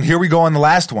 And here we go on the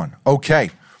last one.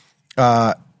 Okay.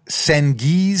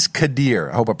 Sengiz Kadir.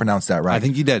 I hope I pronounced that right. I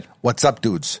think you did. What's up,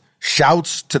 dudes?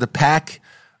 Shouts to the pack.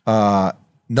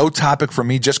 No topic for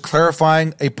me. Just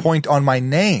clarifying a point on my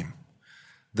name.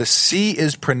 The C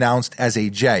is pronounced as a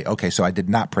J. Okay, so I did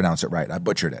not pronounce it right. I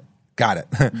butchered it. Got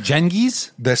it.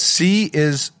 Jengiz? The C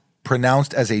is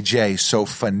pronounced as a J, so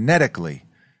phonetically,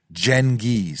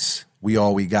 Jengiz. We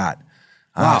got.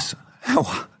 Wow.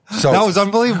 So that was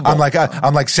unbelievable. I'm like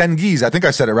Sengiz. I think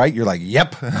I said it right. You're like,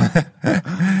 yep.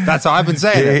 That's how I've been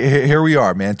saying it. Here we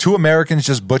are, man. Two Americans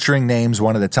just butchering names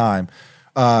one at a time.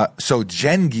 So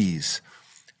Jengiz.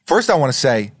 First, I want to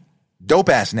say, dope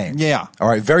ass name. Yeah. All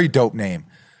right, very dope name.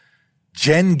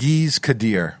 Jengiz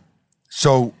Kadir.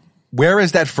 So where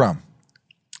is that from?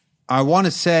 I want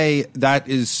to say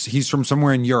he's from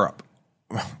somewhere in Europe.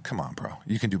 Come on, bro.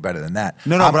 You can do better than that.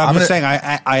 No, but I'm just saying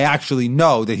I actually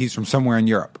know that he's from somewhere in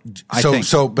Europe.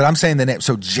 But I'm saying the name.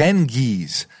 So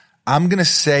Jengiz, I'm going to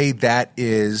say that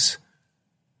is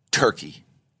Turkey.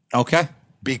 Okay.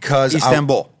 Because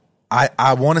Istanbul.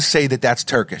 I want to say that that's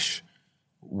Turkish.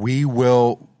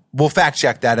 We'll fact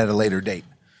check that at a later date.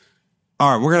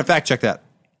 All right, we're going to fact check that.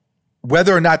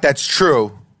 Whether or not that's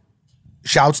true,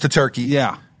 shouts to Turkey.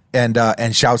 Yeah. And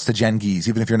shouts to Jengiz,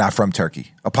 even if you're not from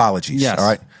Turkey. Apologies. Yes. All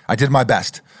right. I did my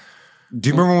best. Do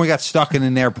you remember when we got stuck in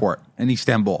an airport in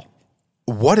Istanbul?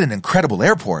 What an incredible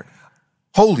airport.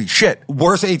 Holy shit.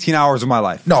 Worst 18 hours of my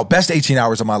life. No, best 18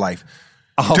 hours of my life.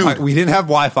 Oh, dude, we didn't have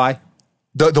Wi-Fi.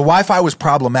 The Wi-Fi was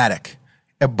problematic.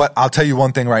 But I'll tell you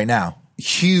one thing right now.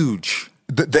 Huge.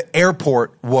 The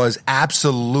airport was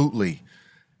absolutely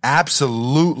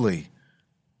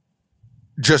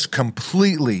just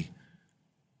completely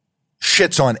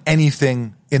shits on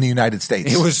anything in the United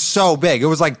States. It was so big. It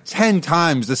was like 10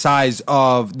 times the size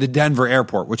of the Denver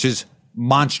airport, which is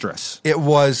monstrous. It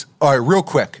was. All right, real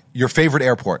quick. Your favorite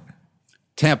airport?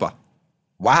 Tampa.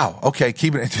 Wow. Okay,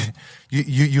 keep it.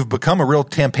 You've become a real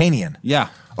Tampanian. Yeah.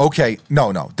 Okay.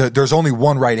 No. There's only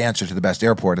one right answer to the best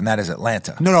airport, and that is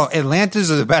Atlanta. No. Atlanta's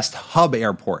the best hub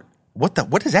airport. What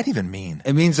does that even mean?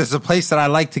 It means it's a place that I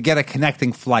like to get a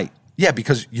connecting flight. Yeah,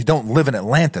 because you don't live in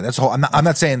Atlanta. That's all. I'm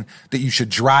not saying that you should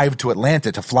drive to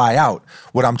Atlanta to fly out.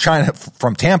 What I'm trying to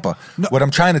from Tampa. No. What I'm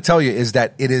trying to tell you is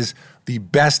that it is the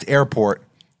best airport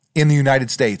in the United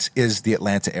States is the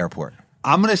Atlanta airport.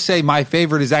 I'm going to say my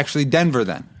favorite is actually Denver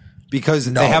then,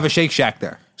 because they have a Shake Shack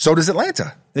there. So does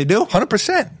Atlanta. They do?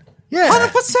 100%. Yeah.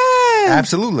 100%.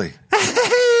 Absolutely.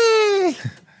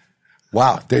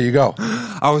 Wow, there you go.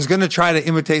 I was going to try to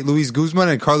imitate Luis Guzman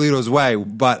and Carlito's Way,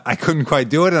 but I couldn't quite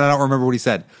do it, and I don't remember what he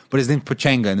said. But his name's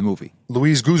Pachanga in the movie.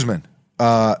 Luis Guzman.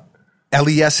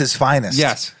 LES's finest.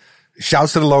 Yes.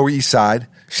 Shouts to the Lower East Side.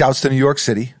 Shouts to New York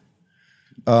City.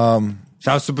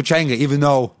 Shouts to Pachanga, even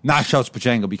though not shouts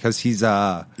Pachanga because he's...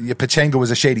 Yeah, Pachanga was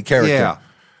a shady character. Yeah.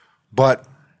 But...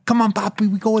 Come on, Poppy,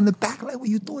 we go in the back like what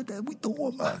you doing that? We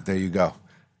doing, man. There you go.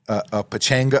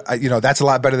 Pachanga, that's a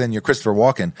lot better than your Christopher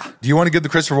Walken. Do you want to give the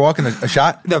Christopher Walken a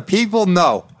shot? The people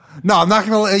know. No, I'm not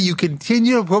going to let you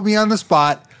continue to put me on the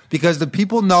spot because the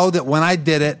people know that when I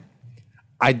did it,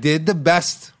 I did the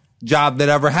best job that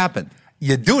ever happened.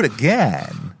 You do it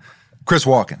again. Chris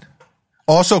Walken.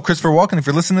 Also, Christopher Walken, if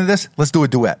you're listening to this, let's do a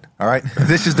duet, all right?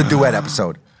 This is the duet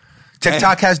episode.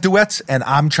 TikTok has duets, and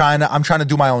I'm trying to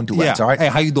do my own duets. Yeah. All right. Hey,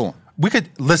 how you doing? We could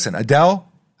listen,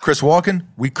 Adele, Chris Walken.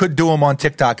 We could do them on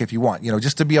TikTok if you want.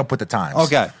 Just to be up with the times.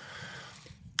 Okay.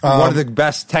 One of the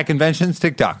best tech inventions,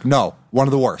 TikTok. No, one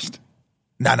of the worst.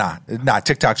 Nah.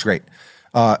 TikTok's great.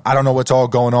 I don't know what's all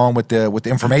going on with the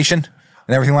information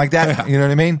and everything like that. Yeah. You know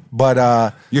what I mean?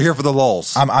 But you're here for the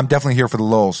lulz. I'm definitely here for the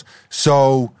lulz.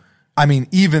 So, I mean,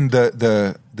 even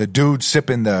the dude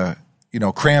sipping the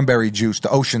cranberry juice, the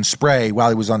ocean spray while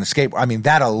he was on the skateboard. I mean,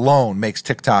 that alone makes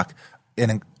TikTok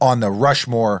on the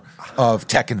Rushmore of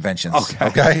tech inventions.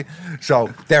 Okay?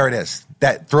 So there it is.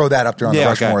 Throw that up there on the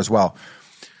Rushmore as well.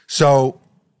 So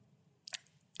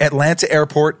Atlanta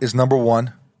Airport is number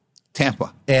one.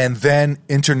 Tampa. And then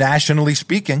internationally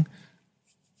speaking,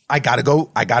 I gotta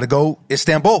go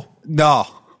Istanbul. No.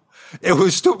 It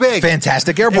was too big.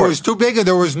 Fantastic airport. It was too big, and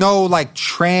there was no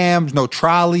trams, no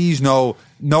trolleys, none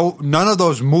of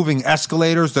those moving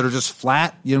escalators that are just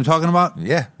flat. You know what I'm talking about?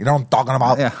 Yeah, you know what I'm talking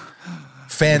about? Yeah.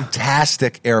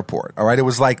 Fantastic airport. All right, it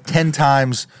was like 10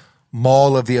 times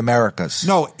Mall of the Americas.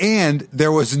 No, and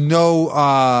there was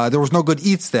no good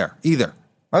eats there either.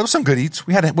 There was some good eats.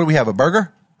 What did we have? A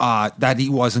burger? That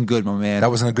eat wasn't good, my man. That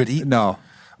wasn't a good eat? No.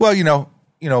 Well,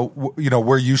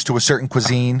 we're used to a certain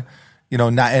cuisine,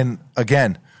 not, and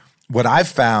again, what I've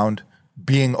found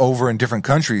being over in different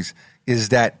countries is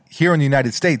that here in the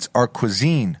United States, our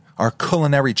cuisine, our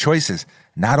culinary choices,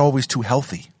 not always too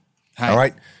healthy. Hey. All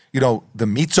right. The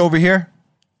meats over here,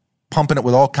 pumping it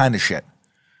with all kind of shit.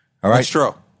 All right. That's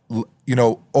true.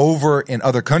 Over in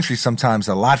other countries, sometimes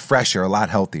a lot fresher, a lot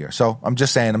healthier. So I'm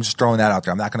just throwing that out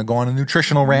there. I'm not going to go on a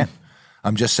nutritional rant.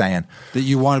 I'm just saying that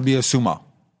you want to be a sumo.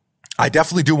 I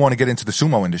definitely do want to get into the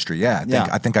sumo industry. Yeah.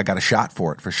 I think I got a shot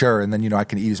for it for sure. And then, I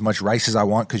can eat as much rice as I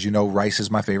want because, rice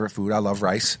is my favorite food. I love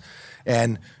rice.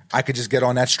 And I could just get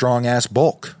on that strong ass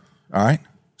bulk. All right.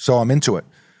 So I'm into it.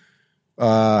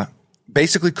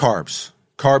 Basically carbs.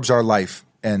 Carbs are life.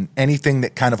 And anything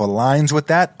that kind of aligns with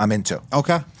that, I'm into.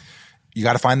 Okay. You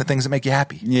got to find the things that make you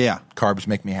happy. Yeah. Carbs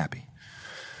make me happy.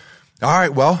 All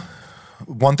right. Well,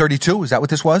 132. Is that what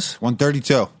this was?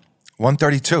 132.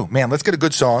 132. Man, let's get a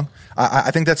good song.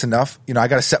 I think that's enough. I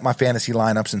got to set my fantasy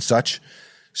lineups and such.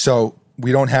 So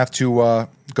we don't have to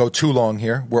go too long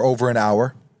here. We're over an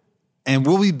hour. And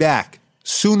we'll be back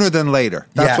sooner than later.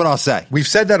 That's what I'll say. We've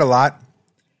said that a lot.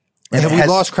 And have we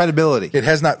lost credibility? It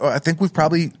has not. I think we've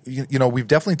probably, we've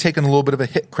definitely taken a little bit of a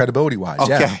hit credibility-wise.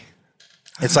 Okay. Yeah.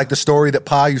 It's like the story that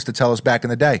Pa used to tell us back in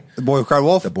the day. The boy who cried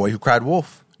wolf? The boy who cried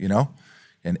wolf,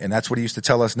 And that's what he used to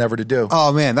tell us never to do.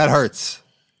 Oh, man, that hurts.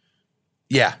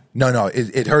 Yeah. No.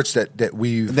 It hurts that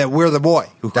we're the boy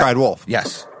who cried wolf.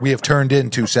 Yes. We have turned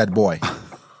into said boy.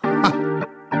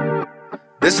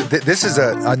 This is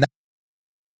a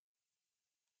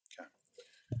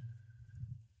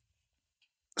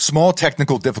small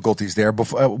technical difficulties there.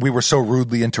 Before we were so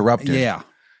rudely interrupted. Yeah.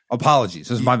 Apologies.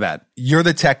 This is my bad. You're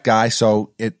the tech guy,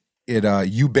 so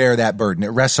you bear that burden.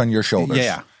 It rests on your shoulders.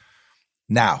 Yeah.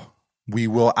 Now, we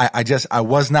will I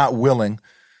was not willing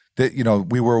that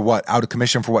we were out of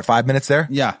commission for 5 minutes there?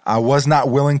 Yeah. I was not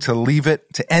willing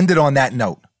to end it on that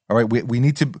note. All right. We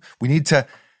need to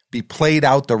be played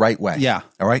out the right way. Yeah.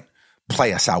 All right.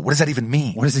 Play us out. What does that even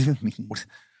mean? What does it even mean?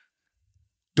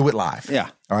 Do it live. Yeah.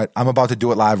 All right. I'm about to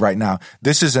do it live right now.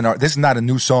 This is not a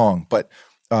new song, but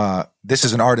this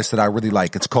is an artist that I really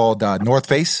like. It's called North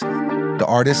Face. The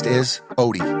artist is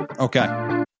Odie.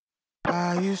 Okay.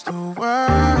 I used to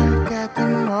work at the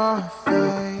North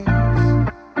Face,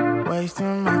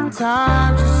 wasting my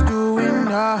time just doing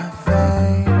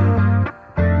nothing.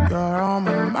 You're on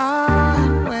my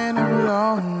mind when I'm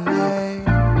lonely.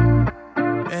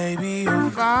 Maybe you'll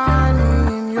find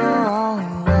me in your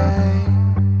own way.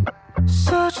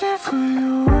 Searching for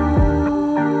you.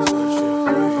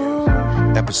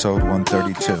 Episode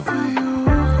 132.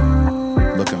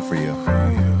 Looking for you.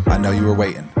 I know you were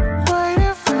waiting.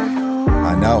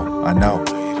 I know.